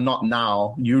not like I'm not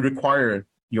now. You require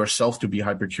yourself to be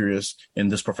hyper curious in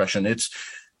this profession.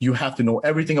 You have to know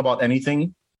everything about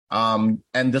anything. And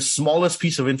the smallest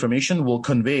piece of information will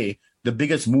convey the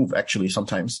biggest move, actually,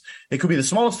 sometimes. It could be the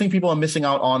smallest thing people are missing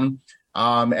out on.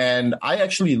 And I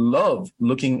actually love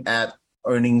looking at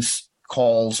earnings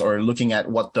calls or looking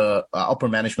at what the upper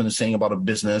management is saying about a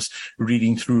business,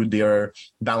 reading through their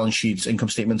balance sheets, income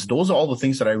statements. Those are all the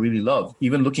things that I really love.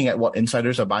 Even looking at what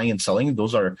insiders are buying and selling.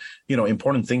 Those are,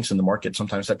 important things in the market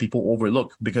sometimes that people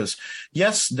overlook, because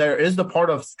yes, there is the part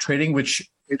of trading which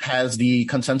it has the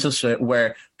consensus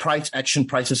where price action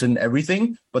prices in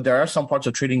everything, but there are some parts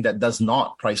of trading that does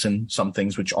not price in some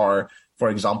things, which are, for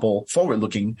example,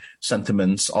 forward-looking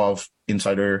sentiments of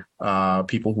insider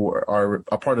people who are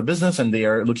a part of business, and they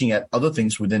are looking at other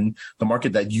things within the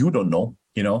market that you don't know,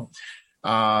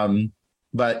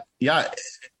 But yeah,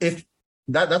 if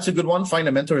that's a good one. Find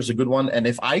a mentor is a good one. And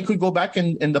if I could go back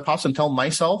in the past and tell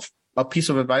myself a piece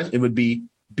of advice, it would be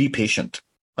patient.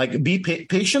 Like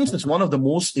patience is one of the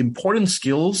most important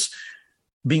skills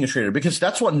being a trader, because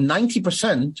that's what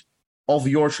 90% of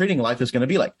your trading life is going to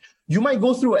be like. You might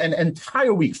go through an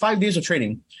entire week, 5 days of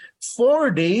trading. 4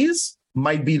 days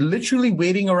might be literally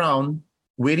waiting around,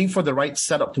 waiting for the right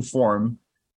setup to form.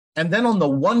 And then on the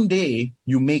one day,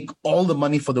 you make all the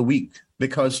money for the week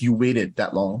because you waited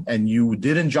that long and you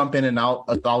didn't jump in and out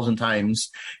 1,000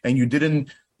 times, and you didn't,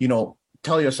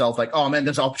 tell yourself like, oh man,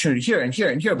 there's opportunity here and here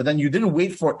and here. But then you didn't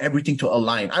wait for everything to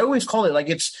align. I always call it like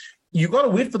you got to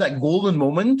wait for that golden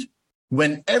moment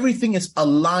when everything is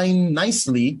aligned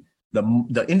nicely.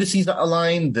 The indices are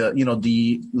aligned,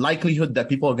 the likelihood that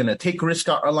people are going to take risk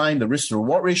are aligned, the risk to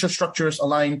reward ratio structure is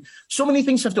aligned. So many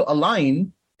things have to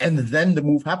align, and then the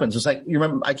move happens. It's like, you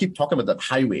remember, I keep talking about that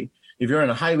highway. If you're on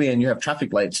a highway and you have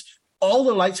traffic lights, all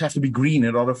the lights have to be green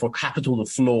in order for capital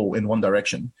to flow in one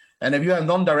direction. And if you have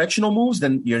non-directional moves,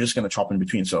 then you're just going to chop in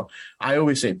between. So I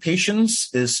always say patience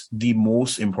is the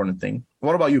most important thing.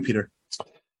 What about you, Peter?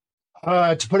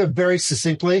 To put it very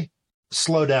succinctly,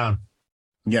 slow down.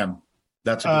 Yeah,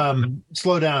 that's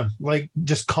slow down. Like,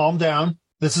 just calm down.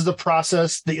 This is a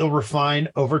process that you'll refine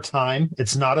over time.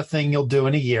 It's not a thing you'll do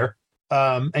in a year.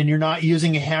 And you're not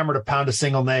using a hammer to pound a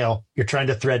single nail. You're trying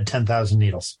to thread 10,000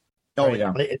 needles. Oh,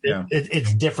 right? yeah.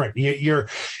 It's different.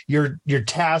 Your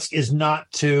task is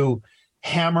not to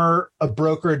hammer a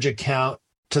brokerage account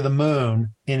to the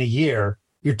moon in a year.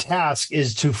 Your task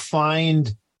is to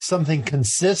find something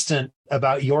consistent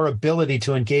about your ability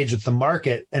to engage with the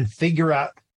market and figure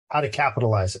out how to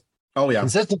capitalize it. Oh, yeah.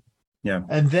 Consistent. Yeah.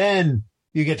 And then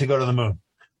you get to go to the moon.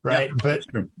 Right.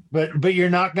 Yeah, but you're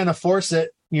not going to force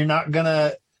it. You're not going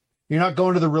to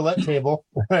the roulette table,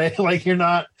 right? Like,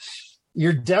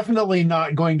 you're definitely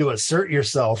not going to assert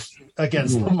yourself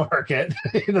against the market.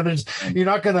 You're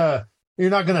not going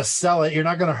to sell it. You're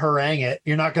not going to harangue it.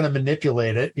 You're not going to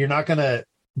manipulate it. You're not going to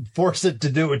force it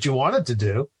to do what you want it to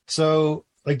do. So,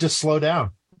 like, just slow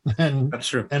down and that's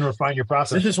true, and refine your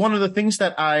process. This is one of the things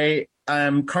that I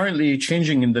am currently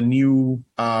changing in the new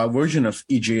version of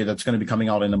EGA that's going to be coming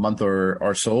out in a month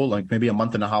or so, like maybe a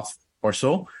month and a half or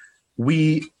so.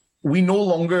 We no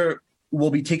longer will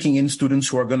be taking in students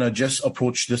who are going to just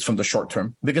approach this from the short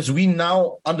term, because we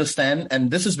now understand,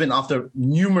 and this has been after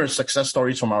numerous success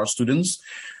stories from our students,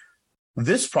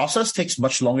 this process takes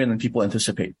much longer than people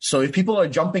anticipate. So if people are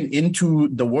jumping into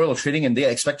the world of trading and they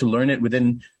expect to learn it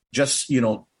within just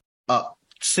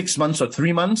 6 months or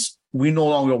 3 months, we no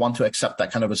longer want to accept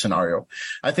that kind of a scenario.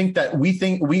 I think that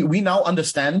we now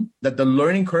understand that the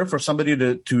learning curve for somebody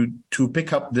to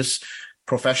pick up this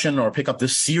profession or pick up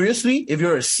this seriously, if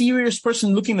you're a serious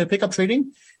person looking to pick up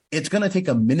trading, it's going to take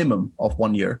a minimum of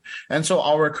 1 year. And so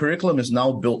our curriculum is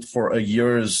now built for a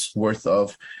year's worth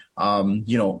of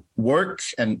work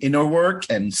and inner work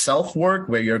and self-work,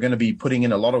 where you're going to be putting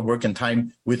in a lot of work and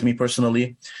time with me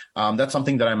personally. That's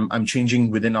something that I'm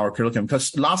changing within our curriculum,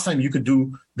 because last time you could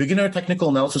do beginner technical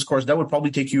analysis course. That would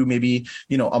probably take you maybe,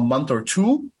 a month or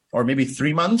two, or maybe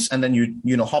 3 months. And then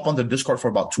you hop on the Discord for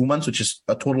about 2 months, which is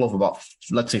a total of about,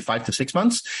 let's say, 5 to 6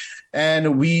 months.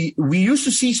 And we used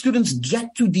to see students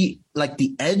get to the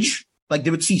edge, like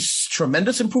they would see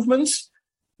tremendous improvements,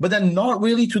 but then not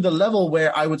really to the level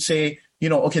where I would say,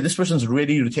 okay, this person's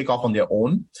ready to take off on their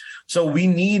own. So we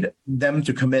need them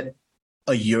to commit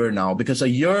a year now, because a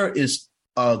year is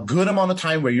a good amount of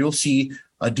time where you'll see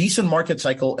a decent market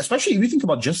cycle, especially if you think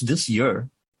about just this year.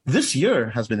 This year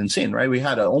has been insane, right? We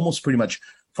had almost pretty much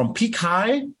from peak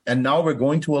high, and now we're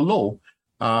going to a low,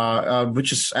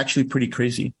 which is actually pretty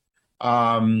crazy.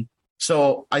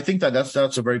 So I think that's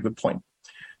a very good point.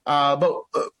 But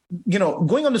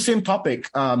going on the same topic,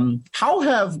 how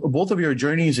have both of your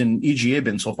journeys in EGA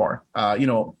been so far?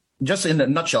 Just in a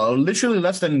nutshell, literally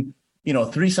less than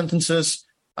 3 sentences.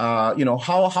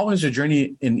 How has your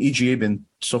journey in EGA been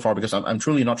so far? Because I'm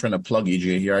truly not trying to plug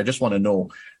EGA here. I just want to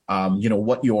know,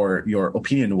 what your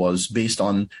opinion was based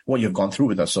on what you've gone through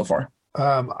with us so far.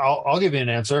 I'll give you an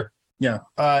answer. Yeah.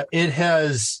 It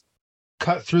has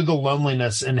cut through the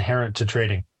loneliness inherent to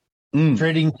trading.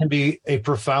 Trading can be a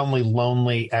profoundly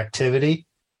lonely activity.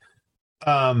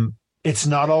 It's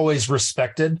not always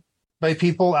respected by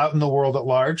people out in the world at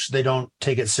large. They don't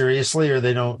take it seriously, or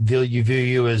they don't view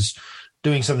you as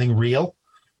doing something real.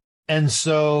 And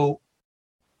so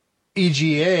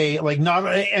EGA,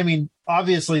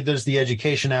 obviously there's the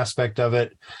education aspect of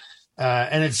it.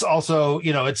 And it's also,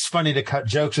 it's funny to cut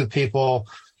jokes with people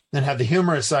and have the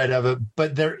humorous side of it,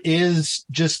 but there is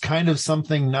just kind of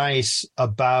something nice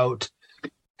about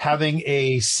having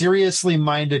a seriously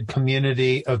minded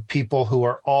community of people who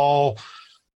are all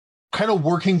kind of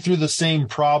working through the same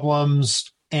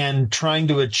problems and trying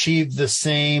to achieve the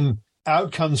same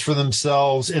outcomes for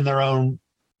themselves in their own,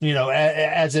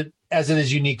 as it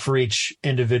is unique for each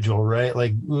individual, right?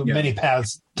 Like many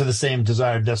paths to the same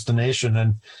desired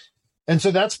destination. And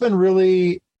so that's been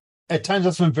really, at times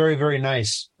that's been very, very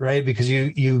nice, right? Because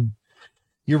you're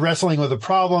wrestling with a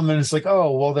problem and it's like,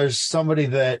 oh, well, there's somebody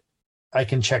that I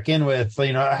can check in with.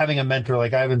 Having a mentor,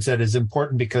 like Ivan said, is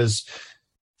important because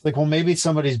like, well, maybe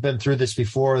somebody's been through this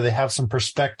before. They have some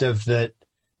perspective that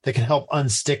can help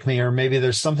unstick me, or maybe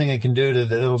there's something I can do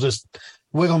that'll just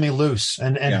wiggle me loose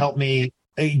and help me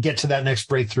get to that next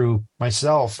breakthrough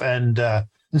myself. And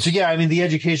so, I mean, the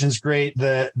education's great.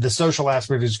 The social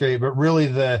aspect is great, but really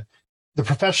the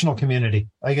professional community,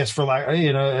 I guess, for lack,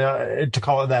 to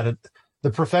call it that, the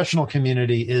professional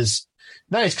community is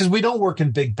nice because we don't work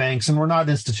in big banks and we're not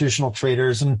institutional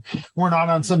traders and we're not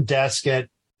on some desk at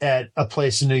a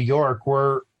place in New York.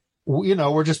 We're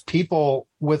just people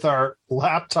with our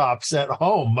laptops at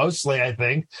home, mostly, I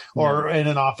think, or in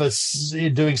an office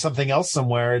doing something else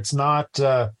somewhere. There's not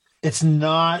a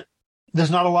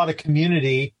lot of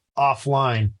community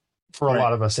offline for a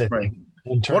lot of us, I think.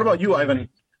 What about you, Ivan?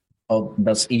 Oh,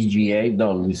 that's EGA.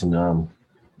 No, listen,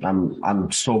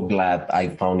 I'm so glad I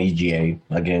found EGA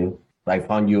again. I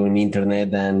found you on the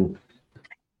internet, and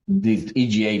the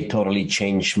EGA totally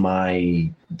changed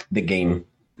the game.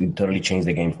 It totally changed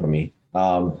the game for me.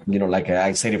 Like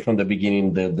I said it from the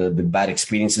beginning, the bad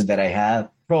experiences that I had,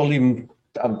 probably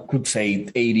I could say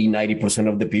 80-90%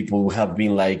 of the people have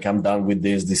been like, I'm done with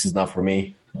this. This is not for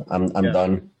me. I'm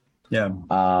done. Yeah.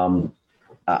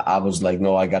 I was like,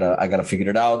 no, I gotta figure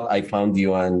it out. I found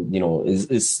you, and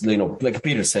it's like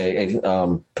Peter said,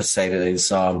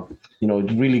 it's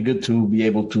really good to be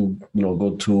able to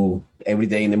go to every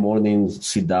day in the morning,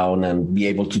 sit down and be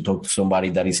able to talk to somebody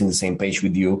that is in the same page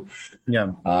with you.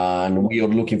 Yeah. And we are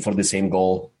looking for the same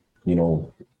goal,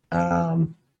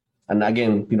 and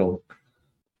again,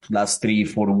 last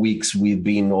 3-4 weeks, we've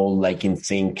been all like in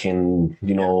sync, and,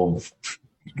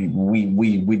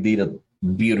 we did a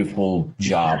beautiful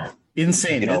job.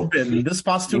 Insane. This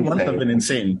past 2 months have been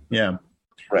insane. Yeah.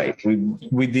 Right.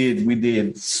 We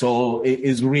did. So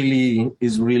it's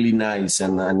really nice.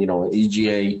 And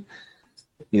EGA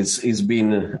is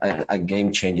been a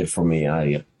game changer for me.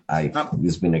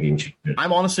 It's been a game changer.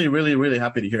 I'm honestly really, really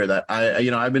happy to hear that.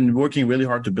 I've been working really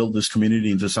hard to build this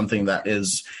community into something that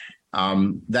is,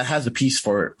 that has a piece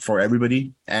for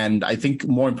everybody. And I think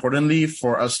more importantly,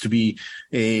 for us to be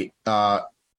a,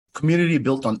 community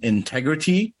built on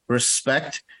integrity,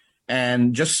 respect,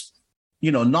 and just,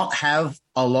 not have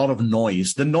a lot of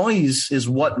noise. The noise is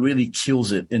what really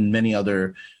kills it in many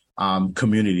other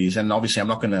communities. And obviously, I'm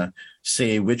not going to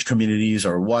say which communities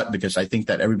or what, because I think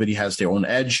that everybody has their own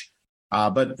edge.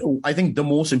 But I think the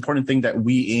most important thing that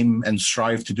we aim and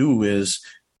strive to do is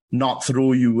not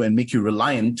throw you and make you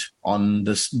reliant on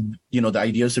this, the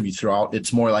ideas that we throw out.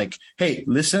 It's more like, hey,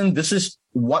 listen, this is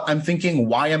what I'm thinking,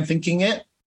 why I'm thinking it.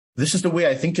 This is the way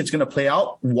I think it's going to play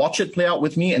out. Watch it play out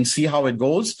with me and see how it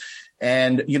goes.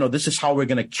 And, this is how we're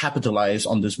going to capitalize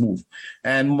on this move.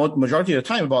 And majority of the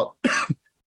time, about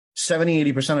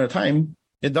 70-80% of the time,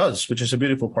 it does, which is a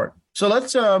beautiful part. So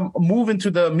let's move into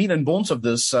the meat and bones of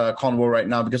this convo right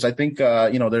now, because I think,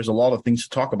 there's a lot of things to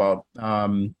talk about.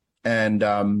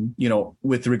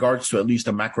 With regards to at least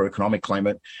the macroeconomic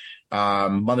climate,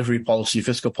 monetary policy,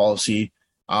 fiscal policy,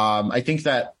 I think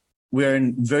that we're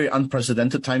in very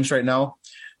unprecedented times right now.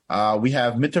 We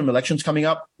have midterm elections coming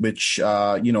up, which,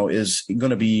 is going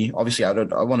to be, obviously, I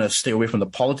want to stay away from the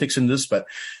politics in this, but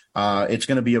it's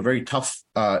going to be a very tough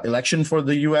election for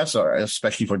the U.S., or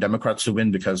especially for Democrats to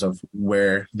win because of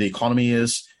where the economy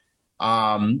is.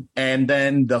 And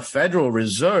then the Federal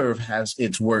Reserve has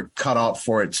its work cut out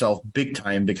for itself big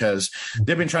time, because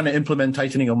they've been trying to implement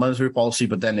tightening of monetary policy,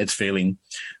 but then it's failing.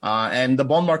 And the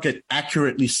bond market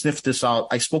accurately sniffed this out.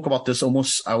 I spoke about this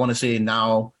almost, I want to say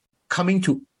now, coming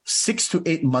to 6 to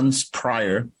 8 months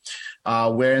prior,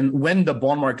 when the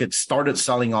bond market started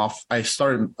selling off. I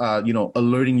started,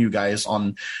 alerting you guys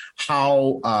on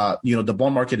how, the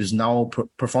bond market is now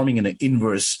performing in an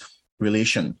inverse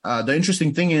relation. The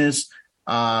interesting thing is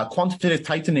quantitative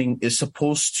tightening is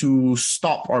supposed to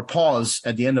stop or pause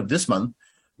at the end of this month,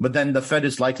 but then the Fed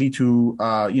is likely to,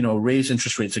 raise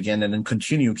interest rates again and then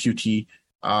continue QT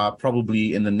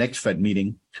probably in the next Fed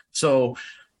meeting. So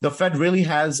the Fed really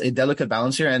has a delicate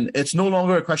balance here, and it's no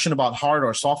longer a question about hard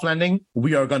or soft landing.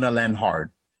 We are going to land hard.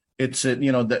 It's,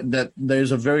 that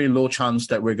there's a very low chance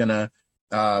that we're going to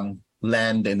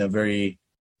land in a very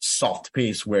soft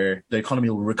pace where the economy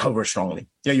will recover strongly.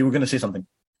 Yeah, you were going to say something.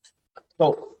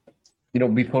 So,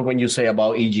 before, when you say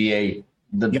about EGA,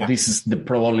 this is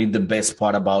probably the best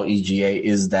part about EGA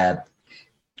is that,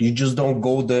 You just don't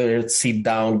go there, sit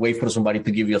down, wait for somebody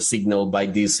to give you a signal, buy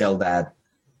this, sell that.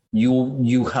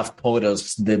 You have taught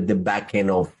us the back end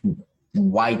of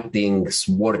why things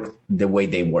work the way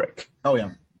they work. Oh, yeah.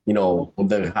 You know,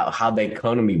 how the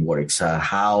economy works,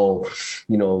 how,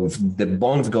 you know, if the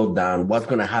bonds go down, what's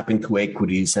going to happen to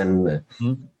equities. And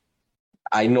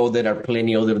I know there are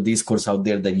plenty other discourse out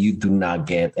there that you do not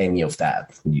get any of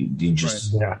that. You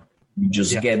just,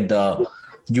 get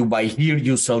you buy here,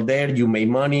 you sell there, you make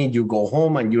money, you go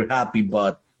home and you're happy.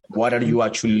 But what are you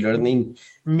actually learning?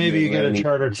 Maybe you get a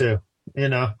chart or two, you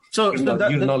know. So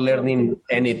you're not learning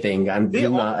anything. And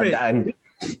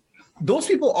those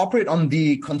people operate on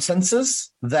the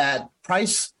consensus that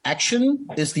price action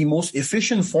is the most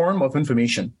efficient form of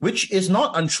information, which is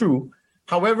not untrue.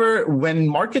 However, when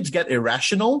markets get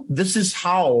irrational, this is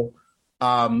how,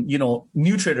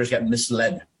 new traders get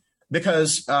misled.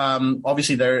 Because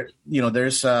obviously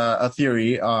there's a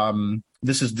theory.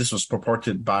 This was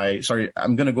purported by. Sorry,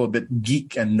 I'm going to go a bit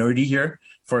geek and nerdy here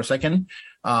for a second.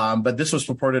 But this was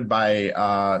purported by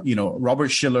Robert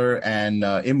Shiller and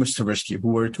Amos Tversky, who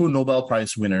were two Nobel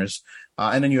Prize winners.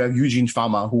 And then you have Eugene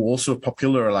Fama, who also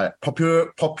popularized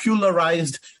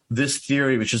this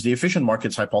theory, which is the efficient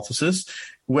markets hypothesis,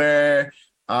 where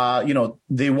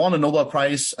they won a Nobel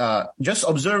Prize just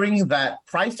observing that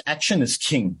price action is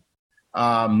king.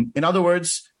 In other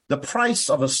words, the price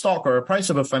of a stock or a price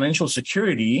of a financial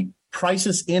security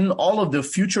prices in all of the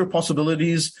future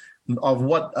possibilities of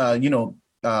what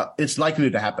it's likely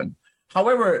to happen.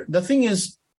 However, the thing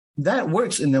is that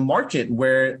works in the market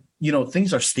where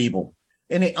things are stable.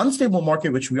 In an unstable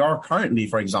market, which we are currently,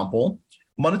 for example,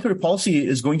 monetary policy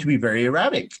is going to be very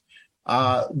erratic.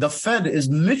 The Fed is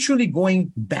literally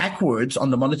going backwards on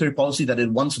the monetary policy that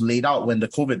it once laid out when the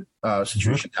COVID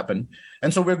situation happened.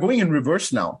 And so we're going in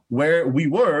reverse now. Where we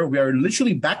are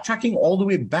literally backtracking all the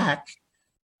way back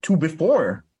to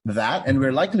before that, and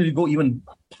we're likely to go even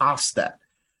past that.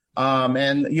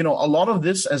 And a lot of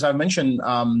this, as I mentioned,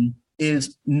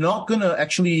 is not going to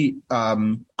actually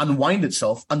unwind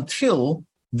itself until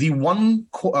the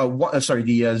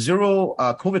zero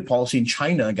COVID policy in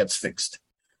China gets fixed.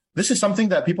 This is something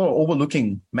that people are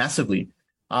overlooking massively.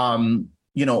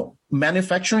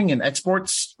 Manufacturing and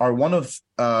exports are one of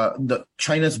the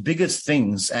China's biggest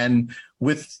things, and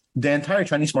with the entire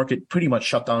Chinese market pretty much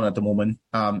shut down at the moment,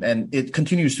 and it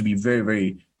continues to be very,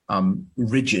 very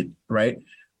rigid, right?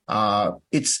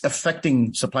 It's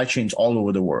affecting supply chains all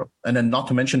over the world. And then not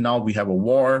to mention now we have a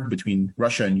war between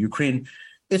Russia and Ukraine.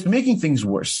 It's making things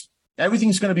worse.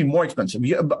 Everything's going to be more expensive.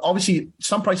 Obviously,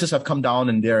 some prices have come down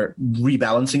and they're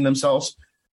rebalancing themselves.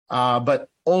 But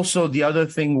also the other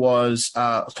thing was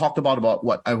talked about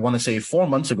what I want to say 4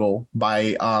 months ago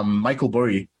by Michael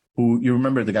Burry, who you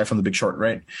remember, the guy from The Big Short,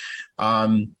 right?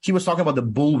 He was talking about the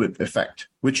bullwhip effect,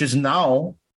 which is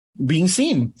now being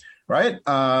seen, right?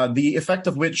 The effect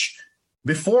of which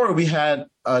before we had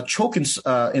a choke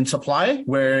in supply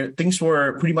where things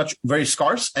were pretty much very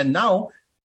scarce. And now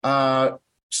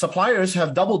suppliers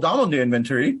have doubled down on their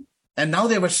inventory and now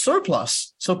they have a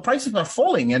surplus. So prices are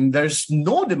falling and there's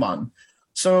no demand.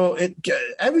 So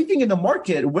everything in the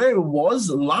market where it was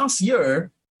last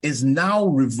year is now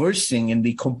reversing in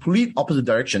the complete opposite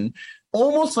direction.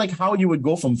 Almost like how you would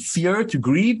go from fear to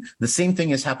greed. The same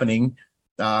thing is happening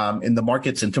in the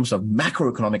markets in terms of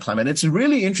macroeconomic climate. It's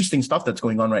really interesting stuff that's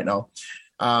going on right now.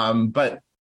 But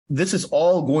this is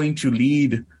all going to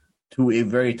lead to a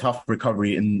very tough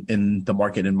recovery in the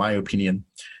market, in my opinion.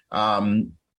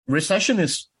 Recession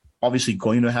is obviously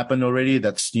going to happen already.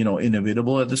 That's,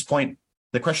 inevitable at this point.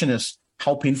 The question is,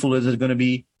 how painful is it going to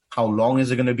be? How long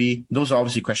is it going to be? Those are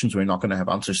obviously questions we're not going to have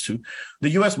answers to.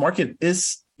 The U.S. market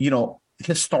is,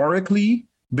 historically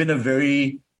been a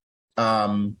very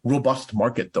robust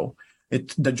market, though.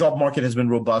 The job market has been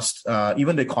robust.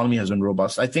 Even the economy has been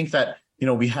robust. I think that,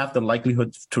 we have the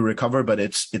likelihood to recover, but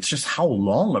it's just how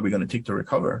long are we going to take to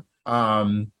recover?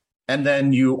 And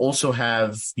then you also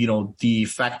have, the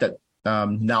fact that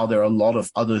now there are a lot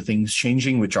of other things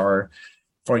changing, which are,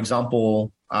 for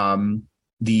example,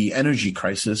 the energy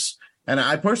crisis. And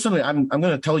I personally, I'm going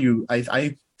to tell you,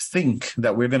 I think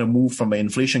that we're going to move from an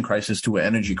inflation crisis to an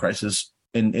energy crisis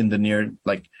in the near,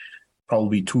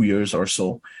 probably 2 years or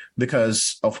so,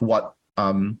 because of what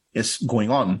is going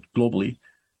on globally.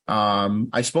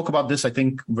 I spoke about this, I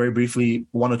think, very briefly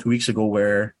 1 or 2 weeks ago,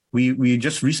 where we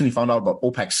just recently found out about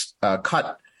OPEC's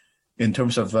cut in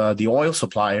terms of the oil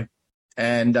supply.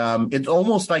 And it's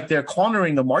almost like they're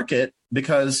cornering the market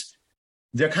because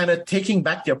they're kind of taking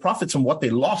back their profits from what they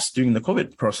lost during the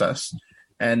COVID process.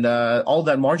 And all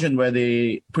that margin where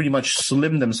they pretty much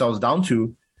slimmed themselves down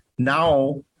to,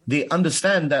 now they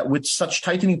understand that with such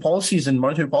tightening policies and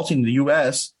monetary policy in the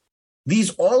US,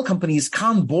 these oil companies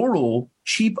can't borrow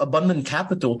cheap, abundant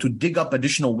capital to dig up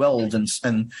additional wells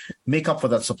and make up for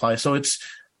that supply. So it's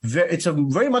a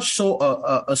very much so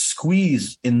a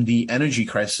squeeze in the energy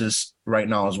crisis right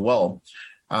now as well.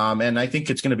 And I think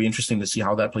it's going to be interesting to see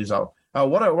how that plays out.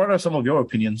 What are some of your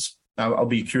opinions? I'll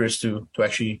be curious to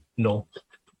actually know.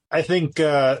 I think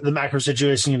the macro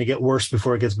situation is going to get worse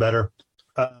before it gets better.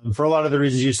 For a lot of the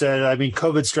reasons you said, I mean,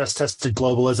 COVID stress tested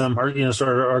globalism,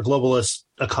 our globalist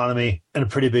economy in a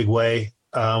pretty big way.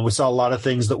 We saw a lot of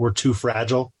things that were too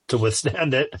fragile to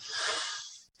withstand it.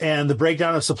 And the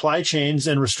breakdown of supply chains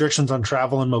and restrictions on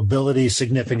travel and mobility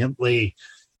significantly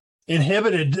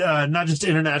inhibited not just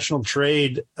international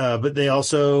trade, but they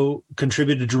also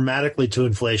contributed dramatically to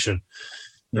inflation,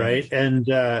 right? And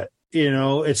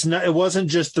it wasn't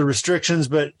just the restrictions,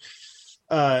 but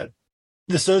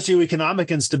the socioeconomic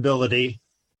instability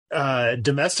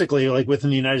domestically, like within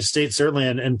the United States, certainly,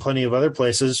 and plenty of other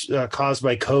places, caused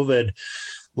by COVID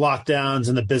lockdowns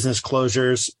and the business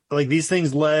closures. Like these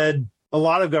things led a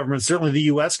lot of governments, certainly the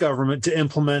U.S. government, to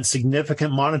implement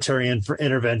significant monetary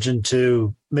intervention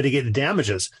to mitigate the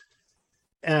damages.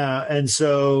 And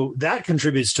so that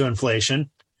contributes to inflation.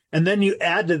 And then you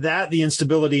add to that the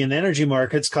instability in energy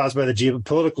markets caused by the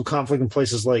geopolitical conflict in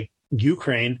places like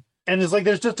Ukraine. And it's like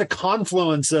there's just a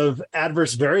confluence of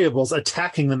adverse variables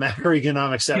attacking the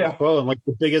macroeconomic status quo in like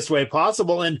the biggest way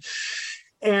possible. And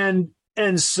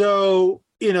so,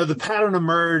 the pattern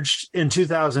emerged in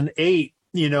 2008,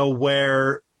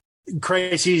 where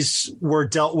crises were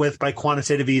dealt with by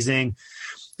quantitative easing.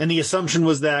 And the assumption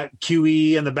was that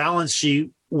QE and the balance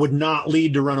sheet would not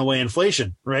lead to runaway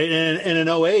inflation, right? And in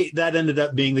 2008, that ended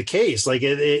up being the case. Like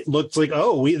it looked like,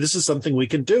 this is something we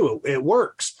can do. It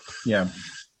works. Yeah.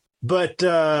 But,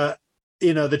 the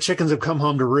chickens have come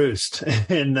home to roost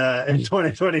in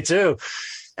 2022.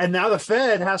 And now the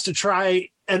Fed has to try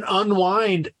and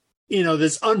unwind,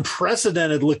 this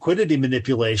unprecedented liquidity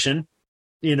manipulation,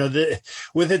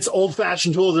 with its old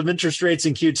fashioned tools of interest rates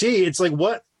and QT. It's like,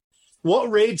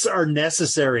 what rates are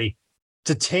necessary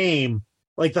to tame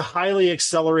like the highly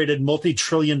accelerated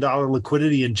multi-trillion-dollar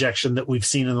liquidity injection that we've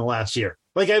seen in the last year?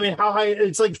 Like, I mean, how high?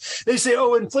 It's like they say,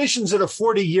 inflation's at a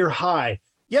 40-year high.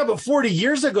 Yeah, but 40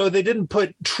 years ago, they didn't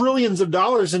put trillions of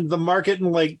dollars into the market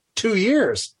in like 2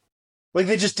 years. Like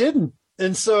they just didn't.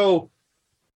 And so,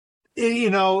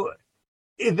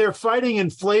 they're fighting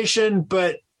inflation,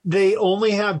 but they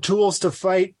only have tools to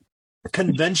fight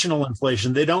conventional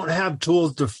inflation. They don't have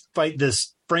tools to fight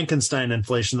this Frankenstein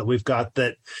inflation that we've got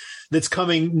that's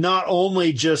coming not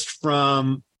only just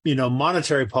from,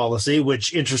 monetary policy,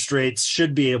 which interest rates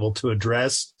should be able to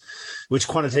address, which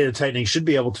quantitative tightening should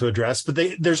be able to address, but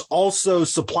there's also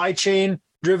supply chain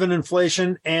driven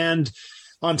inflation. And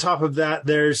on top of that,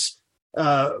 there's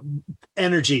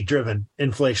energy driven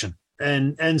inflation.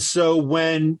 And so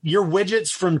when your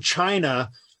widgets from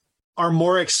China are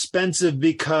more expensive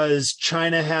because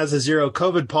China has a zero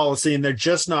COVID policy and they're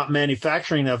just not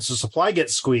manufacturing enough, so supply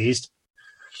gets squeezed,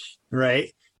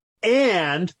 right?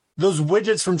 And those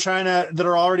widgets from China that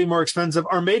are already more expensive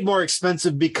are made more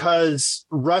expensive because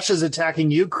Russia's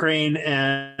attacking Ukraine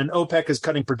and OPEC is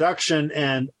cutting production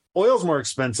and oil's more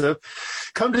expensive,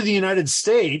 come to the United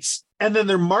States, and then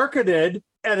they're marketed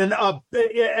at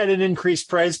an increased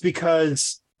price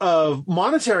because of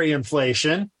monetary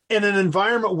inflation in an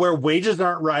environment where wages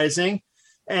aren't rising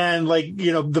and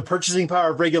the purchasing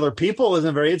power of regular people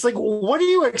isn't it's like, what do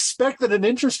you expect that an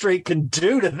interest rate can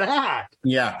do to that?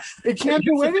 Yeah. It can't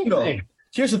do anything.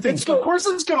 Here's the thing. Of course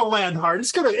it's going to land hard.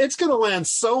 It's going to land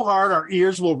so hard our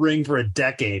ears will ring for a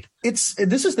decade. This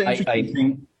is the interesting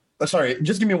thing. Sorry,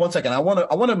 just give me 1 second. I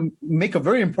want to make a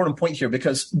very important point here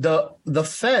because the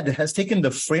Fed has taken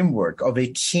the framework of a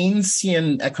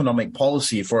Keynesian economic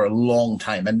policy for a long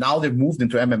time, and now they've moved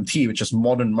into MMT, which is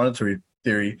modern monetary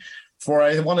theory, for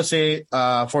I want to say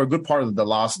for a good part of the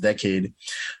last decade,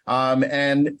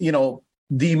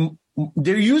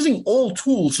 they're using old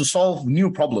tools to solve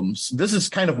new problems. This is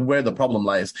kind of where the problem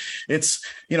lies. It's,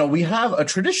 we have a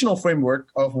traditional framework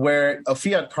of where a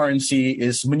fiat currency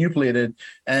is manipulated.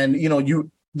 And,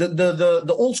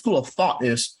 the old school of thought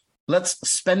is let's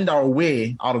spend our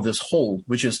way out of this hole,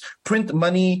 which is print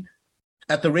money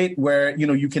at the rate where,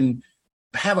 you can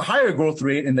have a higher growth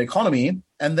rate in the economy.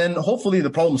 And then hopefully the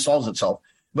problem solves itself.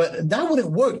 But that would have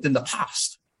worked in the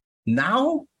past.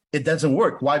 Now, it doesn't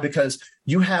work. Why? Because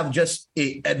you have just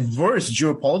a adverse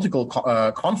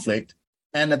geopolitical conflict.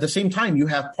 And at the same time, you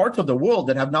have parts of the world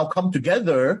that have now come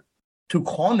together to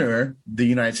corner the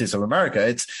United States of America.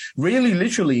 It's really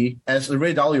literally, as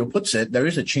Ray Dalio puts it, there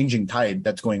is a changing tide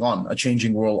that's going on, a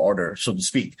changing world order, so to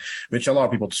speak, which a lot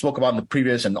of people spoke about in the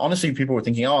previous. And honestly, people were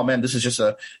thinking, oh man, this is just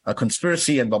a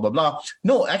conspiracy and blah, blah, blah.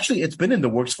 No, actually, it's been in the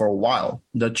works for a while.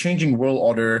 The changing world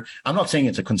order, I'm not saying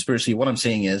it's a conspiracy. What I'm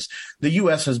saying is the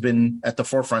U.S. has been at the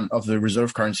forefront of the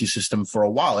reserve currency system for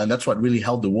a while. And that's what really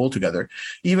held the world together.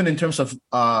 Even in terms of,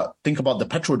 think about the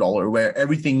petrodollar, where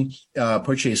everything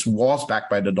purchased was backed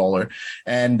by the dollar,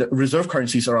 and reserve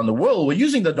currencies around the world were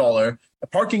using the dollar,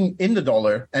 parking in the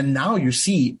dollar. And now you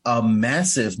see a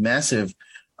massive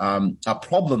a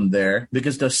problem there,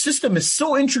 because the system is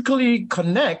so intricately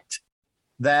connected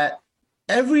that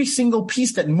every single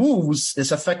piece that moves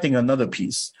is affecting another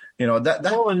piece.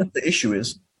 That's what the issue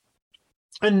is.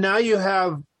 And now you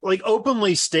have, like,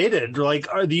 openly stated, like,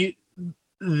 are the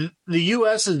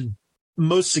U.S.'s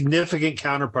most significant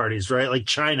counterparties, right? Like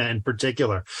China in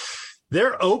particular,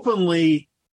 they're openly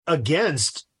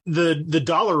against the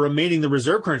dollar remaining the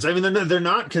reserve currency. I mean, they're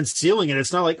not concealing it.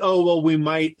 It's not like, oh, well, we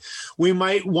might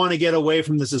want to get away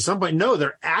from this at some point. No,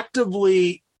 they're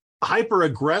actively, hyper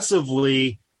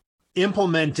aggressively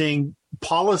implementing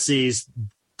policies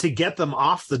to get them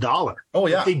off the dollar. Oh,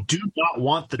 yeah. But they do not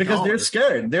want the because dollar. They're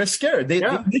scared. They're scared. They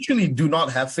literally do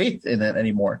not have faith in it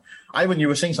anymore. Ivan, you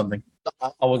were saying something.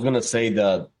 I was going to say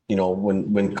that,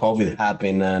 when COVID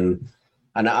happened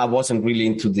and I wasn't really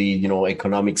into the,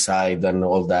 economic side and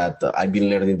all that. I've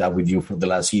been learning that with you for the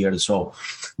last year or so.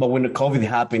 But when the COVID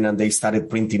happened and they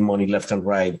started printing money left and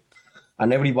right,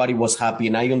 and everybody was happy,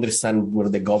 and I understand where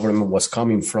the government was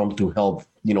coming from to help,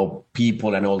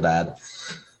 people and all that.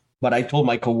 But I told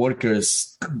my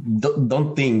coworkers,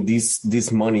 don't think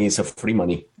this money is a free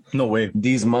money. No way.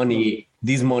 This money,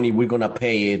 we're going to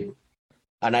pay it.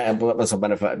 And as a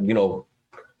matter of fact,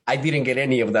 I didn't get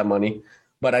any of that money.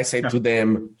 But I said to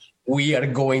them, we are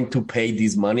going to pay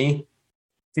this money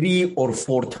 3 or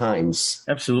 4 times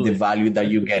the value that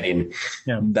you're getting.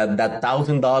 Yeah. That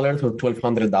 $1,000 or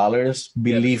 $1,200,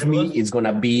 believe me, it's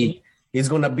gonna be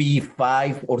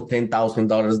 $5,000 or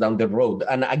 $10,000 down the road.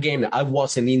 And again, I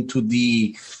wasn't into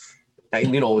the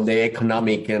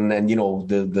economic and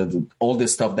the all the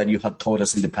stuff that you had taught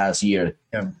us in the past year.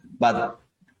 Yeah. But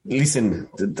listen,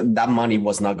 that money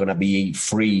was not gonna be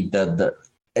free.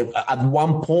 At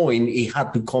one point, it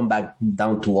had to come back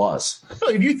down to us.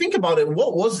 If you think about it,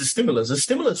 what was the stimulus? The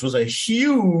stimulus was a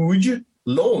huge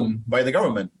loan by the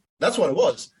government. That's what it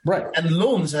was. Right. And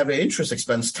loans have an interest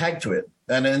expense tagged to it.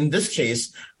 And in this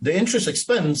case, the interest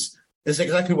expense is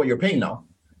exactly what you're paying now.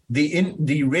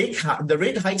 The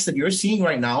rate hikes that you're seeing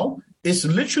right now is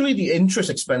literally the interest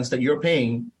expense that you're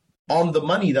paying on the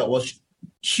money that was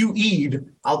QE'd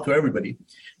out to everybody.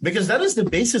 Because that is the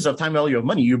basis of time value of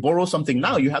money. You borrow something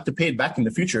now, you have to pay it back in the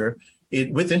future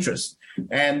with interest.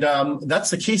 And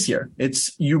that's the case here.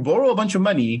 It's you borrow a bunch of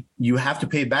money, you have to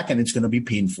pay it back, and it's going to be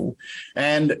painful.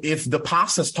 And if the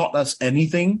past has taught us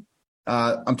anything,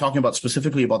 I'm talking about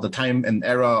specifically about the time and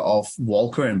era of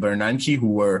Volcker and Bernanke, who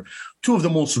were two of the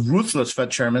most ruthless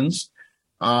Fed chairmen.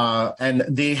 And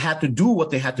they had to do what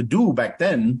they had to do back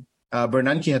then.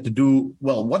 Bernanke had to do,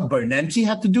 what Bernanke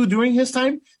had to do during his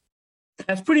time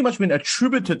has pretty much been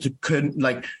attributed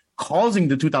to causing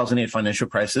the 2008 financial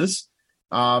crisis.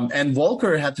 And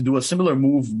Volcker had to do a similar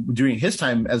move during his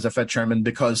time as a Fed chairman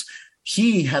because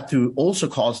he had to also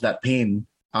cause that pain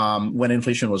when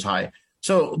inflation was high.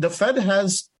 So the Fed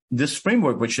has this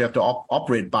framework which they have to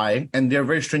operate by, and they're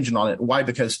very stringent on it. Why?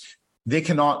 Because they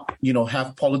cannot,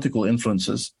 have political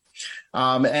influences.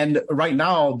 And right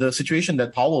now, the situation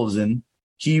that Powell is in,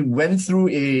 he went through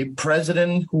a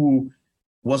president who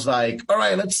was like, all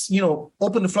right, let's,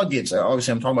 open the floodgates.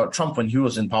 Obviously, I'm talking about Trump when he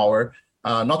was in power,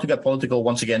 not to get political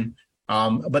once again.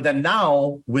 But then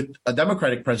now with a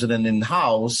Democratic president in the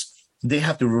House, they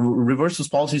have to reverse those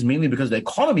policies mainly because the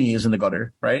economy is in the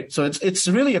gutter, right? So it's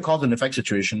really a cause and effect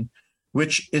situation,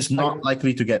 which is not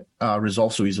likely to get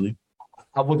resolved so easily.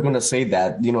 I was going to say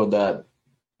that,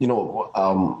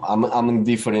 I'm in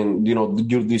different,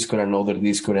 your Discord and other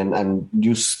Discord, and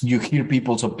you hear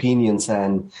people's opinions.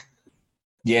 And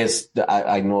yes,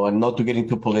 I know, and not to get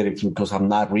into politics because I'm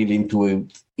not really into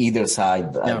either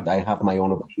side. Yeah. I have my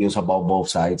own opinions about both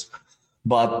sides.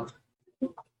 But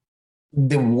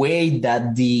the way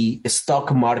that the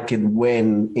stock market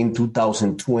went in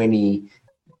 2020,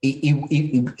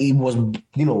 it was,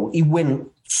 it went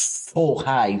so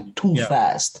high too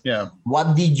fast. Yeah.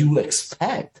 What did you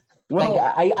expect? Well,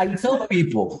 I tell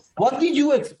people, what did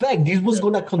you expect? This was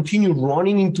going to continue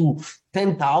running into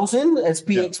 10,000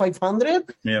 SPX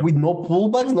 500 with no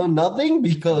pullbacks, no nothing,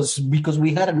 because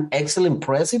we had an excellent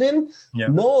president. Yeah.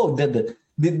 No, the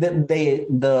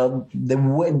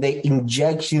the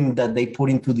injection that they put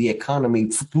into the economy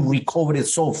to recover it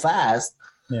so fast.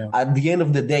 Yeah. At the end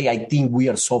of the day, I think we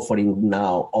are suffering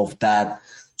now of that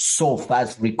so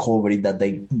fast recovery that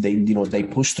they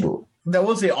push through. There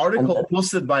was an article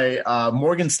posted by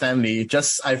Morgan Stanley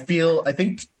I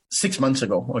think 6 months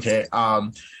ago. Okay.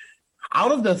 Out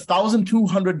of the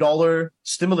 $1,200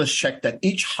 stimulus check that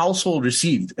each household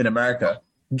received in America,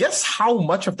 guess how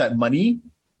much of that money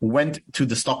went to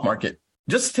the stock market?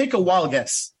 Just take a wild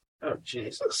guess. Oh,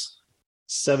 Jesus.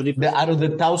 70 out of the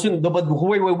 1,000. No, but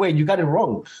wait, you got it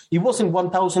wrong. It wasn't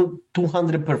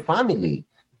 1,200 per family.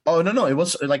 Oh, no. It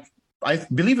was I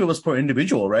believe it was per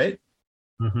individual, right?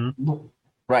 Mm-hmm.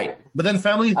 Right. But then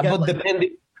families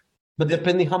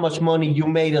depending how much money you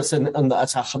made on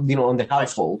the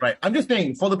household. Right. I'm just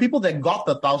saying, for the people that got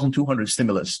the 1,200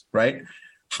 stimulus, right?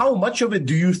 How much of it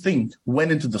do you think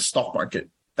went into the stock market?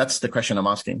 That's the question I'm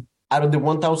asking. Out of the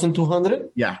 1,200?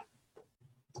 Yeah.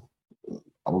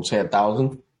 I would say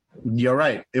 1,000. You're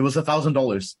right. It was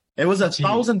 $1,000. It was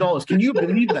 $1,000. Can you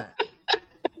believe that?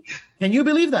 Can you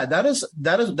believe that?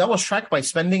 That was tracked by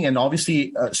spending, and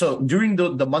obviously, so during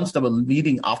the months that were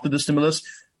leading after the stimulus,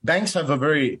 banks have a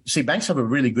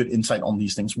really good insight on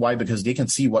these things. Why? Because they can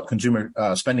see what consumer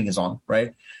spending is on,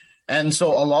 right? And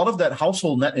so a lot of that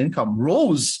household net income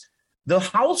rose. The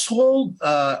household,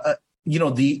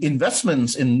 the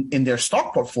investments in their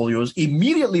stock portfolios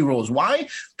immediately rose. Why?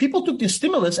 People took the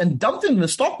stimulus and dumped it in the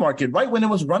stock market right when it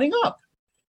was running up.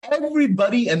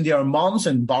 Everybody and their moms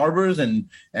and barbers and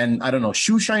I don't know,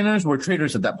 shoe shiners were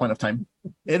traders at that point of time.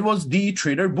 It was the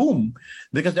trader boom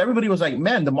because everybody was like,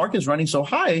 man, the market's running so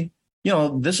high.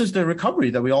 This is the recovery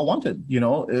that we all wanted.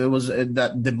 It was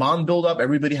that demand buildup.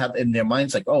 Everybody had in their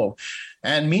minds like, oh,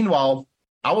 and meanwhile,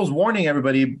 I was warning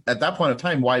everybody at that point of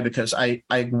time. Why? Because I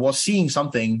was seeing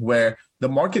something where the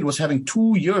market was having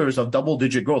 2 years of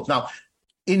double-digit growth. Now,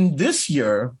 in this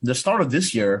year, the start of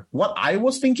this year, what I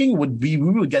was thinking would be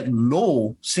we would get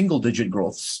low single-digit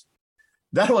growths.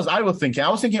 That was I was thinking. I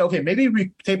was thinking, okay, maybe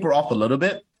we taper off a little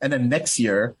bit, and then next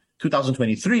year,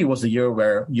 2023 was the year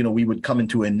where we would come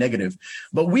into a negative.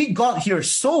 But we got here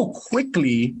so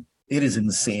quickly, it is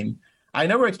insane. I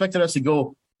never expected us to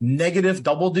go negative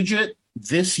double-digit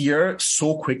this year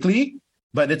so quickly.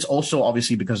 But it's also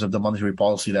obviously because of the monetary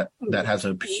policy that has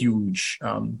a huge.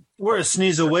 We're a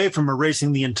sneeze away from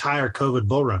erasing the entire COVID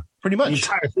bull run. Pretty much. The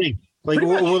entire thing.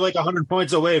 We're like 100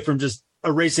 points away from just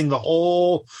erasing the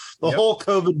whole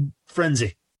COVID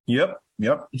frenzy. Yep.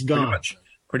 It's gone.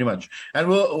 Pretty much. And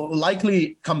we'll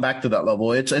likely come back to that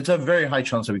level. It's a very high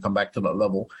chance that we come back to that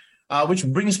level, which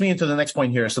brings me into the next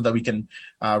point here so that we can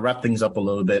wrap things up a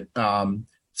little bit.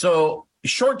 So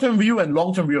short-term view and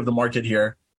long-term view of the market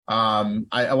here.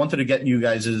 I wanted to get you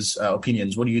guys'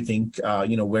 opinions. What do you think,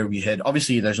 where we head?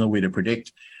 Obviously, there's no way to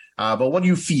predict. But what do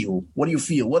you feel? What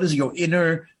is your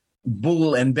inner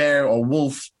bull and bear or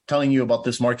wolf telling you about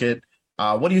this market?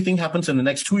 What do you think happens in the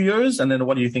next 2 years? And then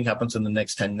what do you think happens in the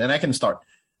next 10? And I can start.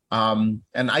 And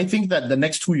I think that the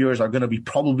next 2 years are going to be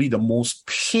probably the most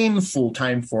painful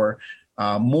time for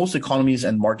most economies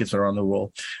and markets around the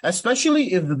world,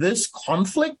 especially if this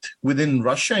conflict within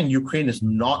Russia and Ukraine is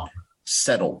not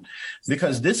settled,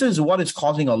 because this is what is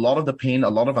causing a lot of the pain, a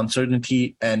lot of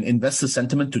uncertainty, and investor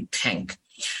sentiment to tank.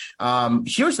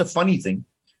 Here's the funny thing.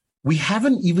 We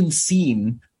haven't even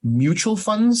seen mutual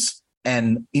funds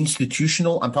and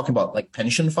institutional, I'm talking about like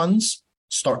pension funds,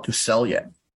 start to sell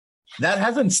yet. That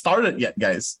hasn't started yet,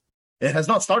 guys. It has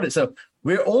not started. So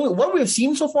what we've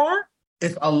seen so far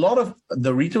is a lot of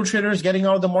the retail traders getting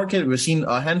out of the market. We've seen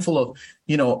a handful of,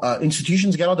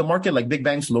 institutions get out of the market, like big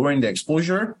banks lowering their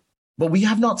exposure. But we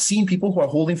have not seen people who are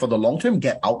holding for the long term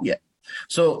get out yet.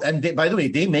 So, and by the way,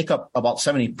 they make up about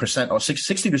 70% or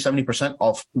 60 to 70%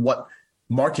 of what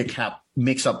market cap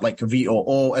makes up, like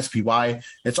VOO, SPY.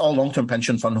 It's all long-term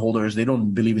pension fund holders. They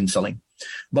don't believe in selling.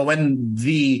 But when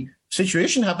the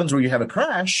situation happens where you have a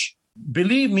crash,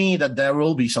 believe me that there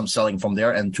will be some selling from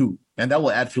their end too. And that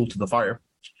will add fuel to the fire.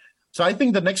 So I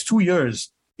think the next 2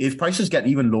 years, if prices get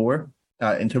even lower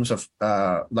in terms of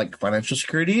like financial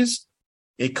securities,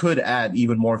 it could add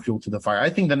even more fuel to the fire.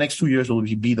 I think the next 2 years will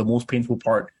be the most painful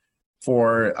part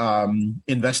for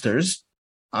investors.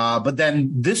 But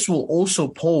then this will also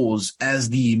pose as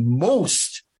the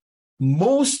most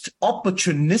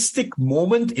opportunistic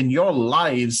moment in your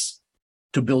lives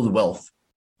to build wealth.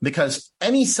 Because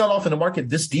any sell-off in the market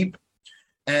this deep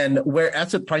and where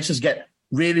asset prices get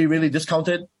really, really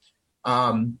discounted,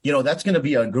 that's going to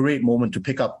be a great moment to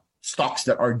pick up stocks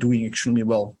that are doing extremely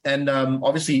well. And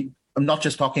obviously, I'm not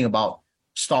just talking about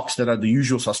stocks that are the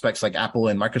usual suspects like Apple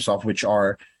and Microsoft, which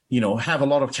are, have a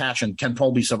lot of cash and can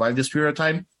probably survive this period of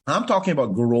time. I'm talking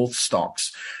about growth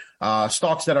stocks,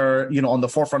 stocks that are, on the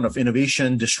forefront of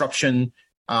innovation, disruption.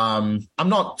 I'm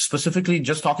not specifically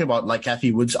just talking about like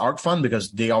Cathie Wood's ARK fund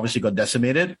because they obviously got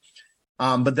decimated.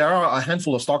 But there are a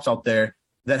handful of stocks out there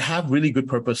that have really good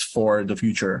purpose for the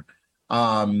future.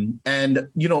 And,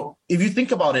 if you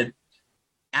think about it,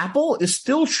 Apple is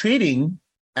still trading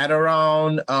at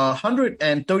around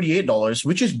 $138,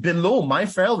 which is below my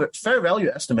fair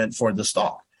value estimate for the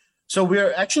stock. So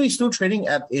we're actually still trading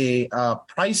at a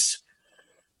price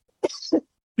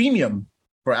premium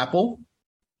for Apple.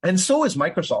 And so is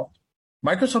Microsoft.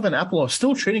 Microsoft and Apple are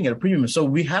still trading at a premium. So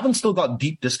we haven't still got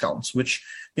deep discounts, which,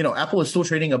 Apple is still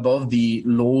trading above the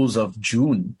lows of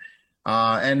June.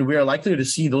 And we are likely to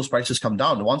see those prices come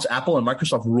down. Once Apple and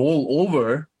Microsoft roll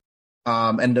over,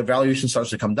 and the valuation starts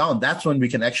to come down, that's when we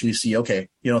can actually see, okay,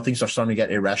 things are starting to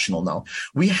get irrational now.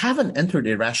 We haven't entered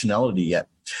irrationality yet.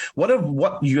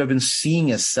 What you have been seeing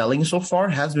as selling so far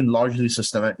has been largely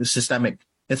systemic.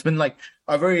 It's been like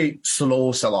a very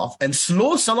slow sell-off. And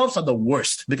slow sell-offs are the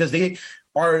worst because they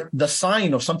are the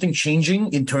sign of something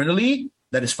changing internally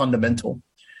that is fundamental.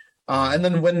 And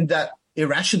then when that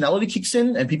irrationality kicks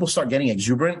in and people start getting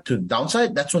exuberant to the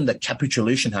downside, that's when the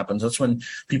capitulation happens. That's when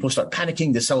people start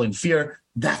panicking, they sell in fear.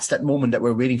 That's that moment that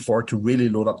we're waiting for to really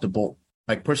load up the boat.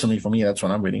 Like personally, for me, that's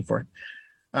what I'm waiting for.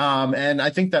 And I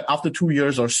think that after 2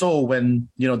 years or so, when,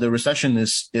 the recession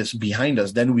is behind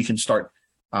us, then we can start,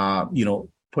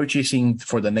 purchasing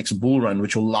for the next bull run,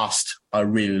 which will last a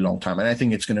really long time. And I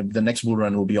think the next bull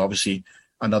run will be obviously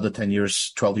another 10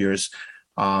 years, 12 years.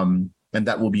 And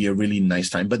that will be a really nice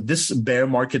time. But this bear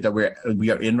market that we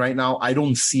are in right now, I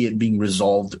don't see it being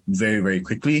resolved very, very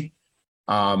quickly.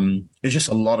 It's just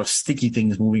a lot of sticky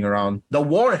things moving around. The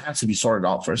war has to be sorted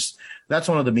out first. That's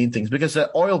one of the main things because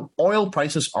the oil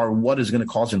prices are what is going to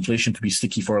cause inflation to be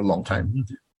sticky for a long time.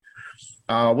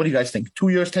 What do you guys think? 2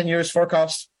 years, 10 years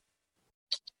forecast?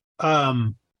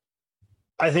 I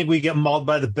think we get mauled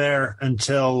by the bear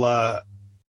until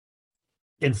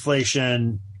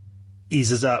inflation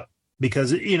eases up.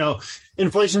 Because,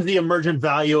 inflation is the emergent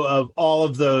value of all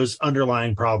of those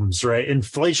underlying problems, right?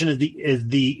 Inflation is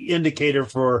the indicator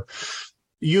for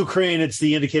Ukraine. It's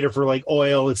the indicator for like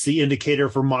oil. It's the indicator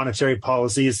for monetary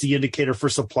policy. It's the indicator for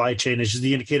supply chain. It's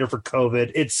the indicator for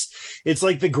COVID. It's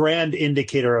like the grand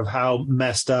indicator of how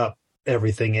messed up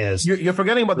everything is. You're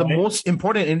forgetting about the most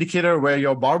important indicator where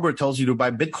your barber tells you to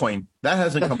buy Bitcoin. That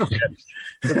hasn't come yet.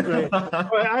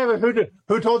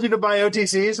 Who told you to buy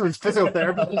OTCs with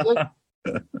physiotherapy?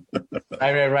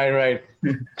 Right.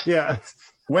 Yeah.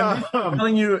 When I'm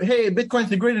telling you, hey,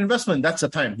 Bitcoin's a great investment, that's the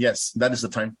time. Yes, that is the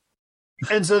time.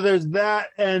 And so there's that.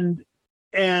 And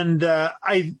here's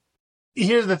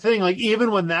the thing, like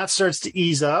even when that starts to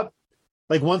ease up,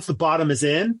 like once the bottom is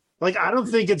in, like, I don't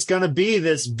think it's going to be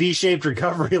this V-shaped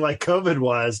recovery like COVID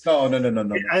was. No.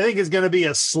 I think it's going to be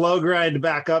a slow grind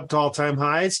back up to all-time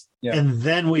highs, and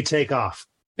then we take off.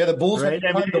 Yeah, the bulls have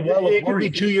to climb the wall of it could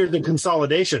be 2 years of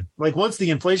consolidation. Like, once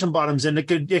the inflation bottoms in, it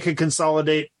could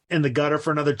consolidate in the gutter for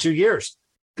another 2 years.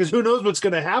 Because who knows what's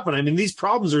going to happen? I mean, these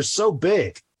problems are so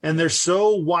big, and they're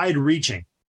so wide-reaching.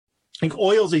 Like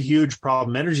oil's a huge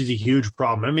problem. Energy is a huge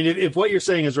problem. I mean, if what you're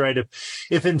saying is right,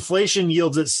 if inflation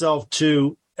yields itself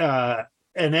to an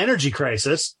energy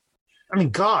crisis, I mean,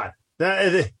 God,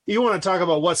 you want to talk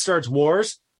about what starts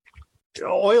wars?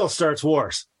 Oil starts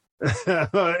wars.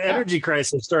 Energy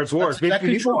crisis starts wars.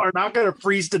 People are not going to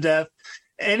freeze to death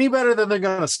any better than they're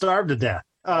going to starve to death.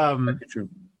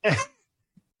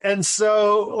 And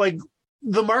so, like,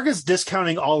 the market's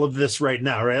discounting all of this right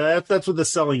now, right? That's what the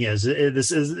selling is.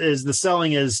 The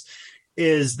selling is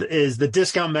the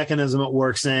discount mechanism at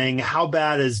work, saying how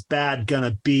bad is bad going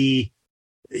to be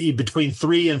between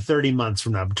 3 and 30 months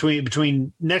from now,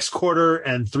 between next quarter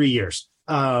and 3 years.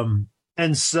 And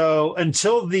so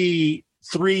until the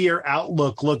 3-year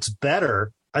outlook looks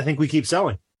better, I think we keep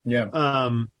selling. Yeah.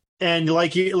 And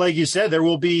like you said, there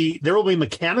will be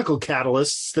mechanical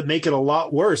catalysts that make it a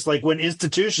lot worse. Like when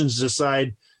institutions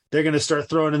decide they're going to start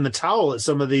throwing in the towel at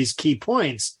some of these key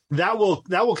points, that will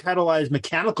catalyze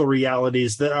mechanical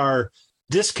realities that are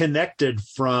disconnected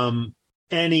from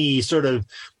any sort of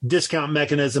discount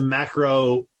mechanism,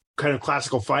 macro kind of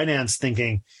classical finance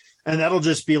thinking. And that'll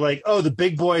just be like, oh, the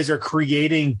big boys are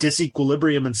creating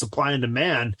disequilibrium in supply and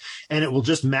demand, and it will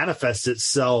just manifest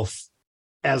itself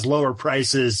as lower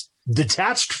prices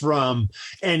detached from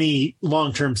any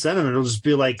long-term sentiment. It'll just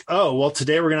be like, oh, well,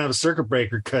 today we're going to have a circuit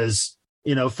breaker because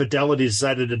Fidelity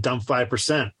decided to dump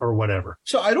 5% or whatever.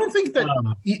 So I don't think that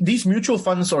these mutual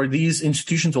funds or these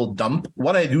institutions will dump.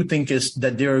 What I do think is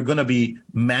that they're going to be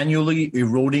manually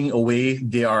eroding away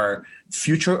their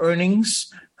future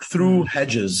earnings through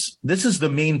hedges. This is the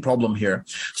main problem here.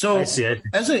 So I see it.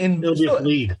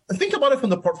 Think about it from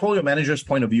the portfolio manager's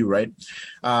point of view, right?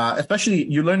 Especially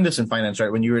you learned this in finance,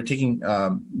 right? When you were taking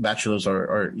bachelor's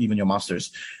or even your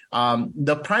master's.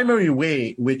 The primary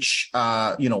way which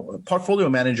portfolio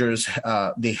managers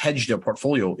they hedge their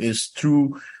portfolio is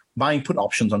through buying put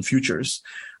options on futures.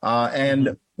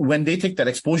 And when they take that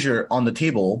exposure on the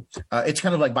table, it's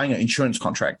kind of like buying an insurance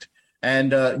contract.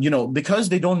 And, because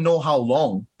they don't know how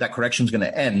long that correction is going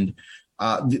to end,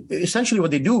 essentially what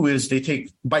they do is they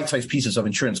take bite-sized pieces of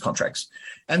insurance contracts.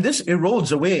 And this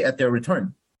erodes away at their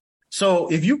return.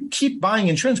 So if you keep buying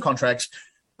insurance contracts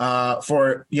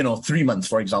for 3 months,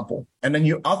 for example, and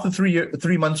then after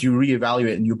 3 months, you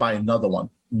reevaluate and you buy another one,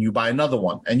 and you buy another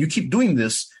one, and you keep doing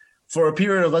this for a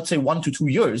period of, let's say, 1 to 2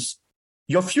 years,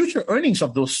 your future earnings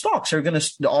of those stocks are going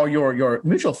to, or your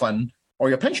mutual fund or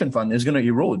your pension fund is going to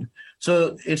erode.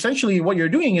 So essentially what you're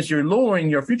doing is you're lowering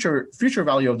your future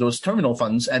value of those terminal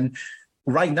funds. And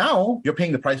right now you're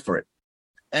paying the price for it.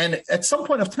 And at some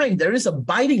point of time, there is a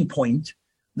biting point.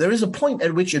 There is a point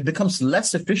at which it becomes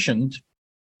less efficient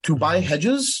to buy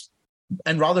hedges,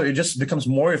 and rather it just becomes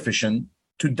more efficient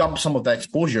to dump some of that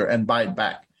exposure and buy it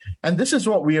back. And this is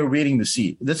what we are waiting to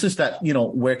see. This is that,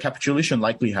 where capitulation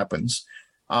likely happens.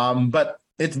 But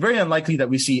it's very unlikely that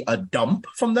we see a dump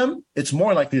from them. It's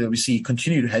more likely that we see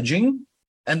continued hedging.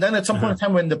 And then at some point in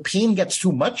time, when the pain gets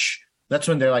too much, that's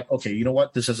when they're like, okay, you know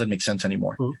what? This doesn't make sense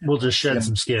anymore. We'll just shed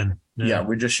some skin. Yeah,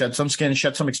 we just shed some skin,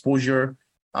 shed some exposure.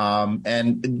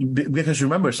 And because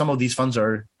remember, some of these funds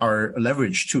are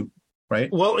leveraged too, right?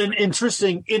 Well, an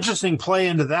interesting play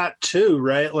into that too,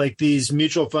 right? Like these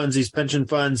mutual funds, these pension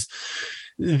funds,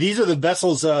 these are the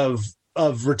vessels of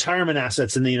retirement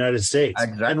assets in the United States.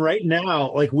 Exactly. And right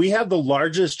now, like we have the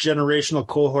largest generational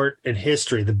cohort in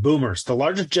history, the boomers, the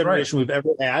largest generation we've ever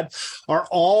had, are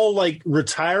all like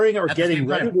retiring or getting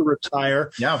ready to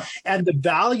retire. Yeah. And the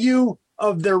value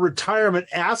of their retirement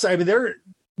asset,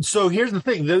 so here's the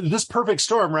thing, this perfect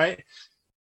storm, right?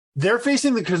 They're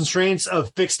facing the constraints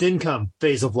of fixed income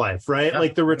phase of life, right? Yeah.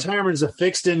 Like the retirement is a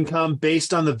fixed income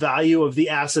based on the value of the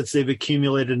assets they've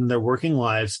accumulated in their working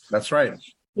lives. That's right.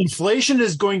 Inflation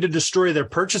is going to destroy their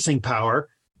purchasing power,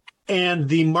 and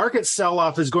the market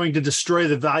sell-off is going to destroy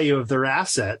the value of their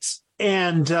assets.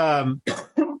 And then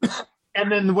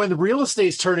when the real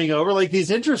estate's turning over, like these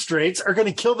interest rates are going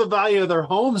to kill the value of their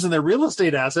homes and their real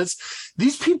estate assets.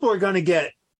 These people are going to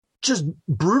get just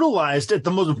brutalized at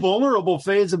the most vulnerable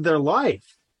phase of their life.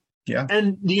 Yeah.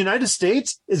 And the United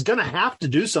States is going to have to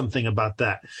do something about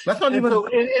that. That's not even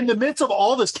in the midst of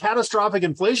all this catastrophic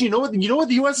inflation, you know what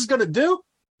the U.S. is going to do?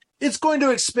 It's going to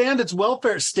expand its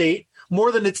welfare state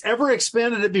more than it's ever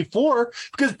expanded it before,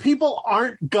 because people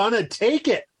aren't going to take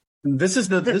it. They're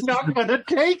not going to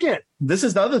take it. This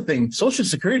is the other thing. Social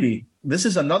Security. This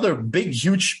is another big,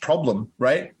 huge problem,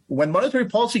 right? When monetary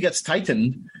policy gets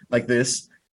tightened like this,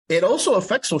 it also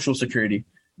affects Social Security,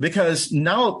 because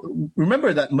now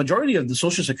remember that majority of the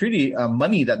Social Security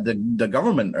money that the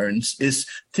government earns is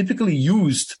typically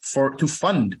used to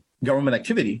fund government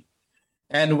activity.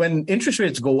 And when interest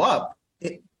rates go up,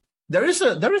 there is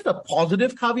a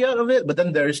positive caveat of it, but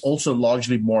then there is also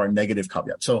largely more negative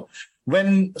caveat. So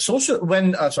when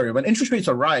interest rates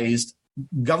are raised,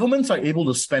 governments are able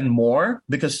to spend more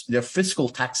because their fiscal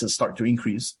taxes start to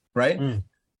increase, right?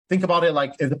 Think about it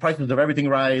like if the prices of everything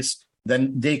rise,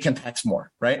 then they can tax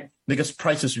more, right? Because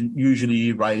prices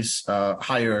usually rise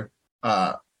higher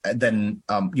than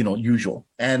usual.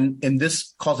 And in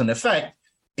this cause and effect,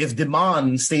 if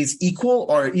demand stays equal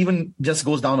or even just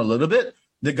goes down a little bit,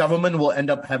 the government will end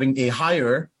up having a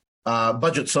higher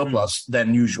budget surplus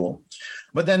than usual.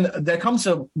 But then there comes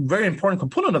a very important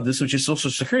component of this, which is Social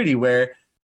Security, where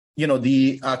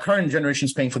the current generation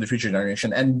is paying for the future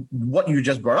generation. And what you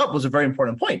just brought up was a very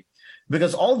important point,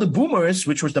 because all the boomers,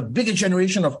 which was the biggest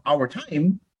generation of our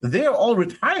time, they're all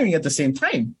retiring at the same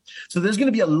time. So there's going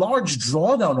to be a large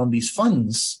drawdown on these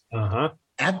funds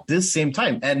at this same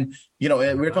time. And,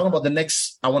 we're talking about the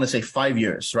next, I want to say 5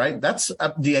 years, right? That's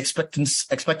the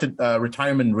expected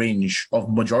retirement range of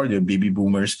majority of baby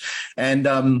boomers.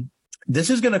 And this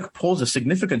is going to pose a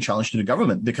significant challenge to the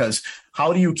government, because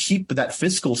how do you keep that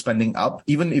fiscal spending up,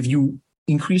 even if you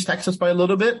increase taxes by a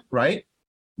little bit, right?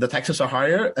 The taxes are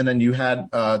higher, and then you had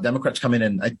Democrats come in,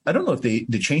 and I don't know if they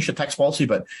changed the tax policy,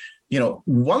 but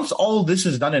once all this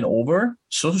is done and over,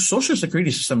 Social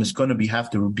Security system is going to have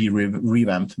to be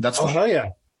revamped. That's hell yeah.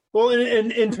 Well,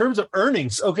 in terms of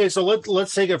earnings, okay, so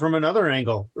let's take it from another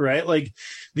angle, right? Like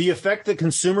the effect that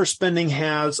consumer spending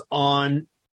has on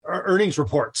earnings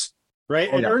reports,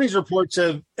 right? And earnings reports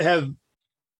have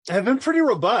been pretty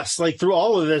robust, like through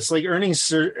all of this. Like earnings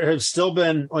have still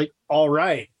been like all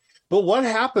right, but what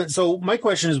happened? So my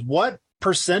question is, what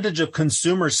percentage of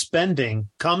consumer spending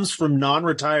comes from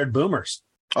non-retired boomers?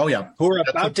 Oh yeah, who are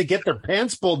about to get their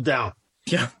pants pulled down?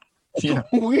 Yeah.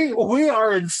 We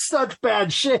are in such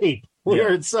bad shape. We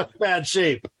are in such bad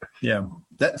shape. Yeah.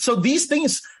 So these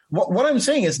things, what I'm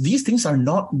saying is these things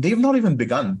they've not even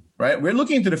begun, right? We're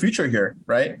looking into the future here,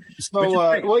 right? So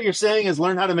what you're saying is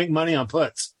learn how to make money on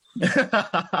puts.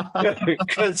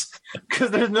 Because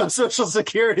there's no social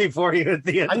security for you at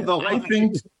the end of the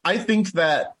line. I think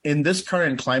that in this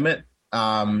current climate,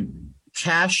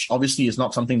 cash obviously is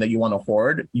not something that you want to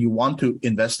hoard. You want to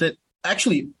invest it.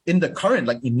 Actually, in the current,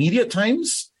 like immediate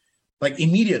times, like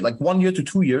 1 year to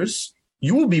 2 years,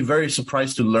 you will be very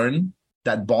surprised to learn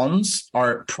that bonds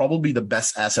are probably the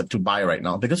best asset to buy right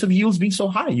now because of yields being so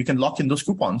high. You can lock in those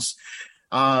coupons.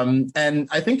 And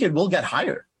I think it will get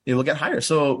higher. It will get higher.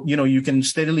 So, you can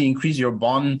steadily increase your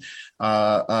bond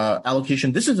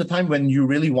allocation. This is the time when you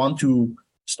really want to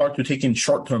start to take in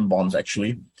short-term bonds,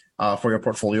 actually, for your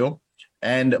portfolio.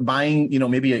 And buying,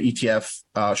 maybe an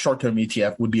ETF, short-term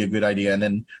ETF would be a good idea, and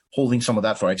then holding some of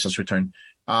that for excess return.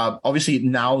 Obviously,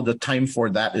 now the time for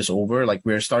that is over. Like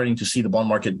we're starting to see the bond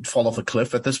market fall off a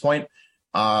cliff at this point.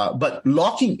 But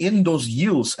locking in those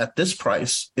yields at this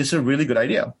price is a really good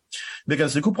idea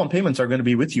because the coupon payments are going to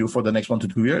be with you for the next 1 to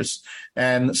 2 years.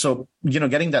 And so,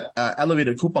 getting that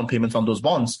elevated coupon payments on those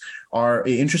bonds are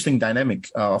an interesting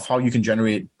dynamic of how you can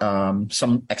generate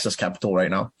some excess capital right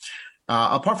now.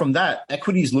 Apart from that,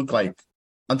 equities look like,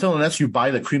 unless you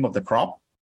buy the cream of the crop,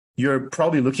 you're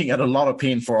probably looking at a lot of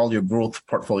pain for all your growth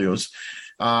portfolios.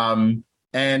 And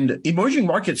emerging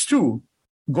markets too,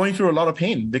 going through a lot of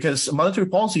pain because monetary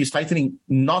policy is tightening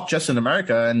not just in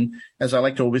America. And as I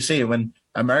like to always say, when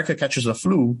America catches a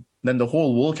flu, then the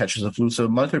whole world catches a flu. So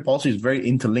monetary policy is very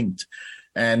interlinked.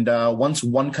 And once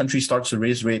one country starts to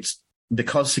raise rates,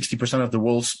 because 60% of the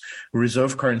world's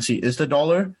reserve currency is the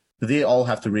dollar, they all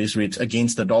have to raise rates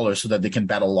against the dollar so that they can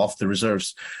battle off the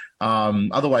reserves.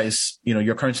 Otherwise,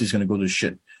 your currency is going to go to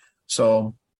shit.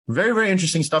 So very, very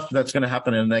interesting stuff that's going to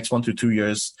happen in the next 1 to 2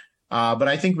 years. But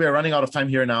I think we're running out of time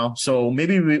here now. So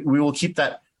maybe we will keep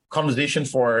that conversation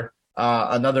for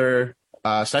another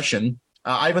session.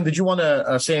 Ivan, did you want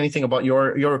to say anything about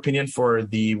your opinion for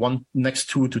the next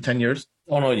 2 to 10 years?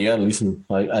 Oh, no, yeah, listen,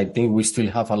 I think we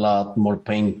still have a lot more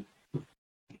pain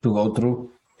to go through.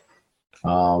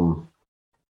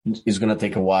 It's going to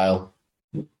take a while.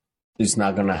 It's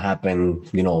not going to happen,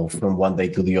 from one day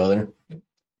to the other.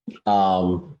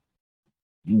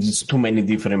 There's too many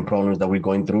different problems that we're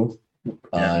going through.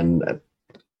 Yeah. And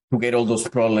to get all those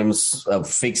problems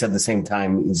fixed at the same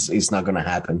time is not going to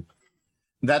happen.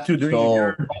 That too, during the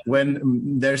year,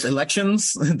 when there's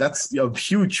elections, that's a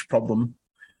huge problem.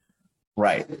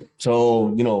 Right.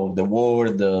 So, the war,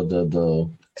 the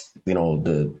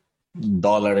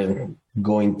dollar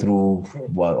going through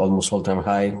almost all-time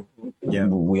high. Yeah,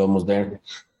 we're almost there.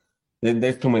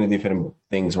 There's too many different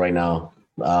things right now,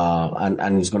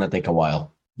 and it's gonna take a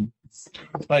while.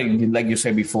 Like you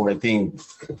said before, I think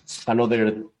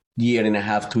another year and a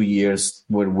half, 2 years,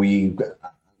 where we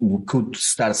could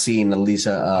start seeing at least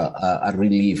a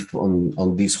relief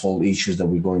on these whole issues that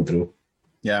we're going through.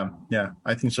 Yeah,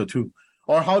 I think so too.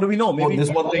 Or how do we know? Maybe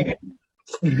there's one thing.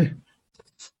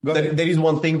 There is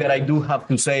one thing that I do have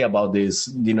to say about this,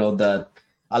 that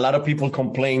a lot of people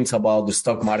complain about the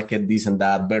stock market, this and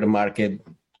that, bear market.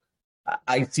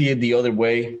 I see it the other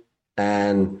way.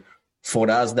 And for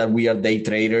us that we are day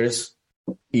traders,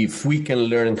 if we can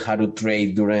learn how to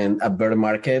trade during a bear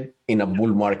market, in a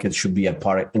bull market should be a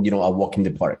walk in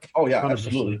the park. Oh, yeah,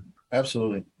 absolutely.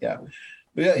 Absolutely. Yeah.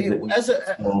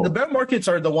 The bear markets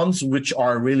are the ones which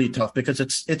are really tough because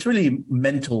it's really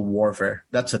mental warfare.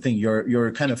 That's the thing.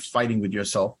 You're kind of fighting with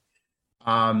yourself.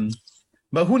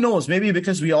 But who knows? Maybe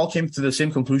because we all came to the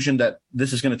same conclusion that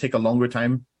this is going to take a longer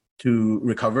time to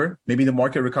recover. Maybe the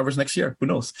market recovers next year. Who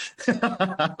knows?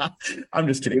 I'm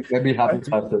just kidding. Maybe happens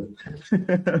after.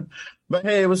 But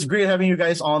hey, it was great having you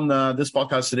guys on this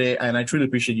podcast today, and I truly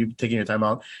appreciate you taking your time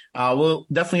out. We'll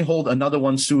definitely hold another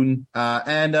one soon.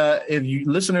 And if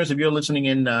you're listening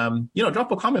in,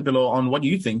 drop a comment below on what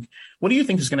you think. What do you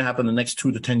think is going to happen in the next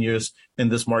 2 to 10 years in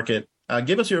this market?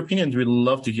 Give us your opinions. We'd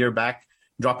love to hear back.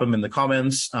 Drop them in the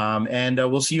comments, and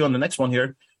we'll see you on the next one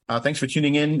here. Thanks for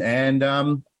tuning in,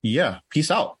 and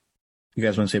peace out. You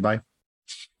guys want to say bye?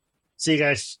 See you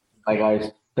guys. Bye,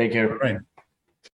 guys. Take care. All right.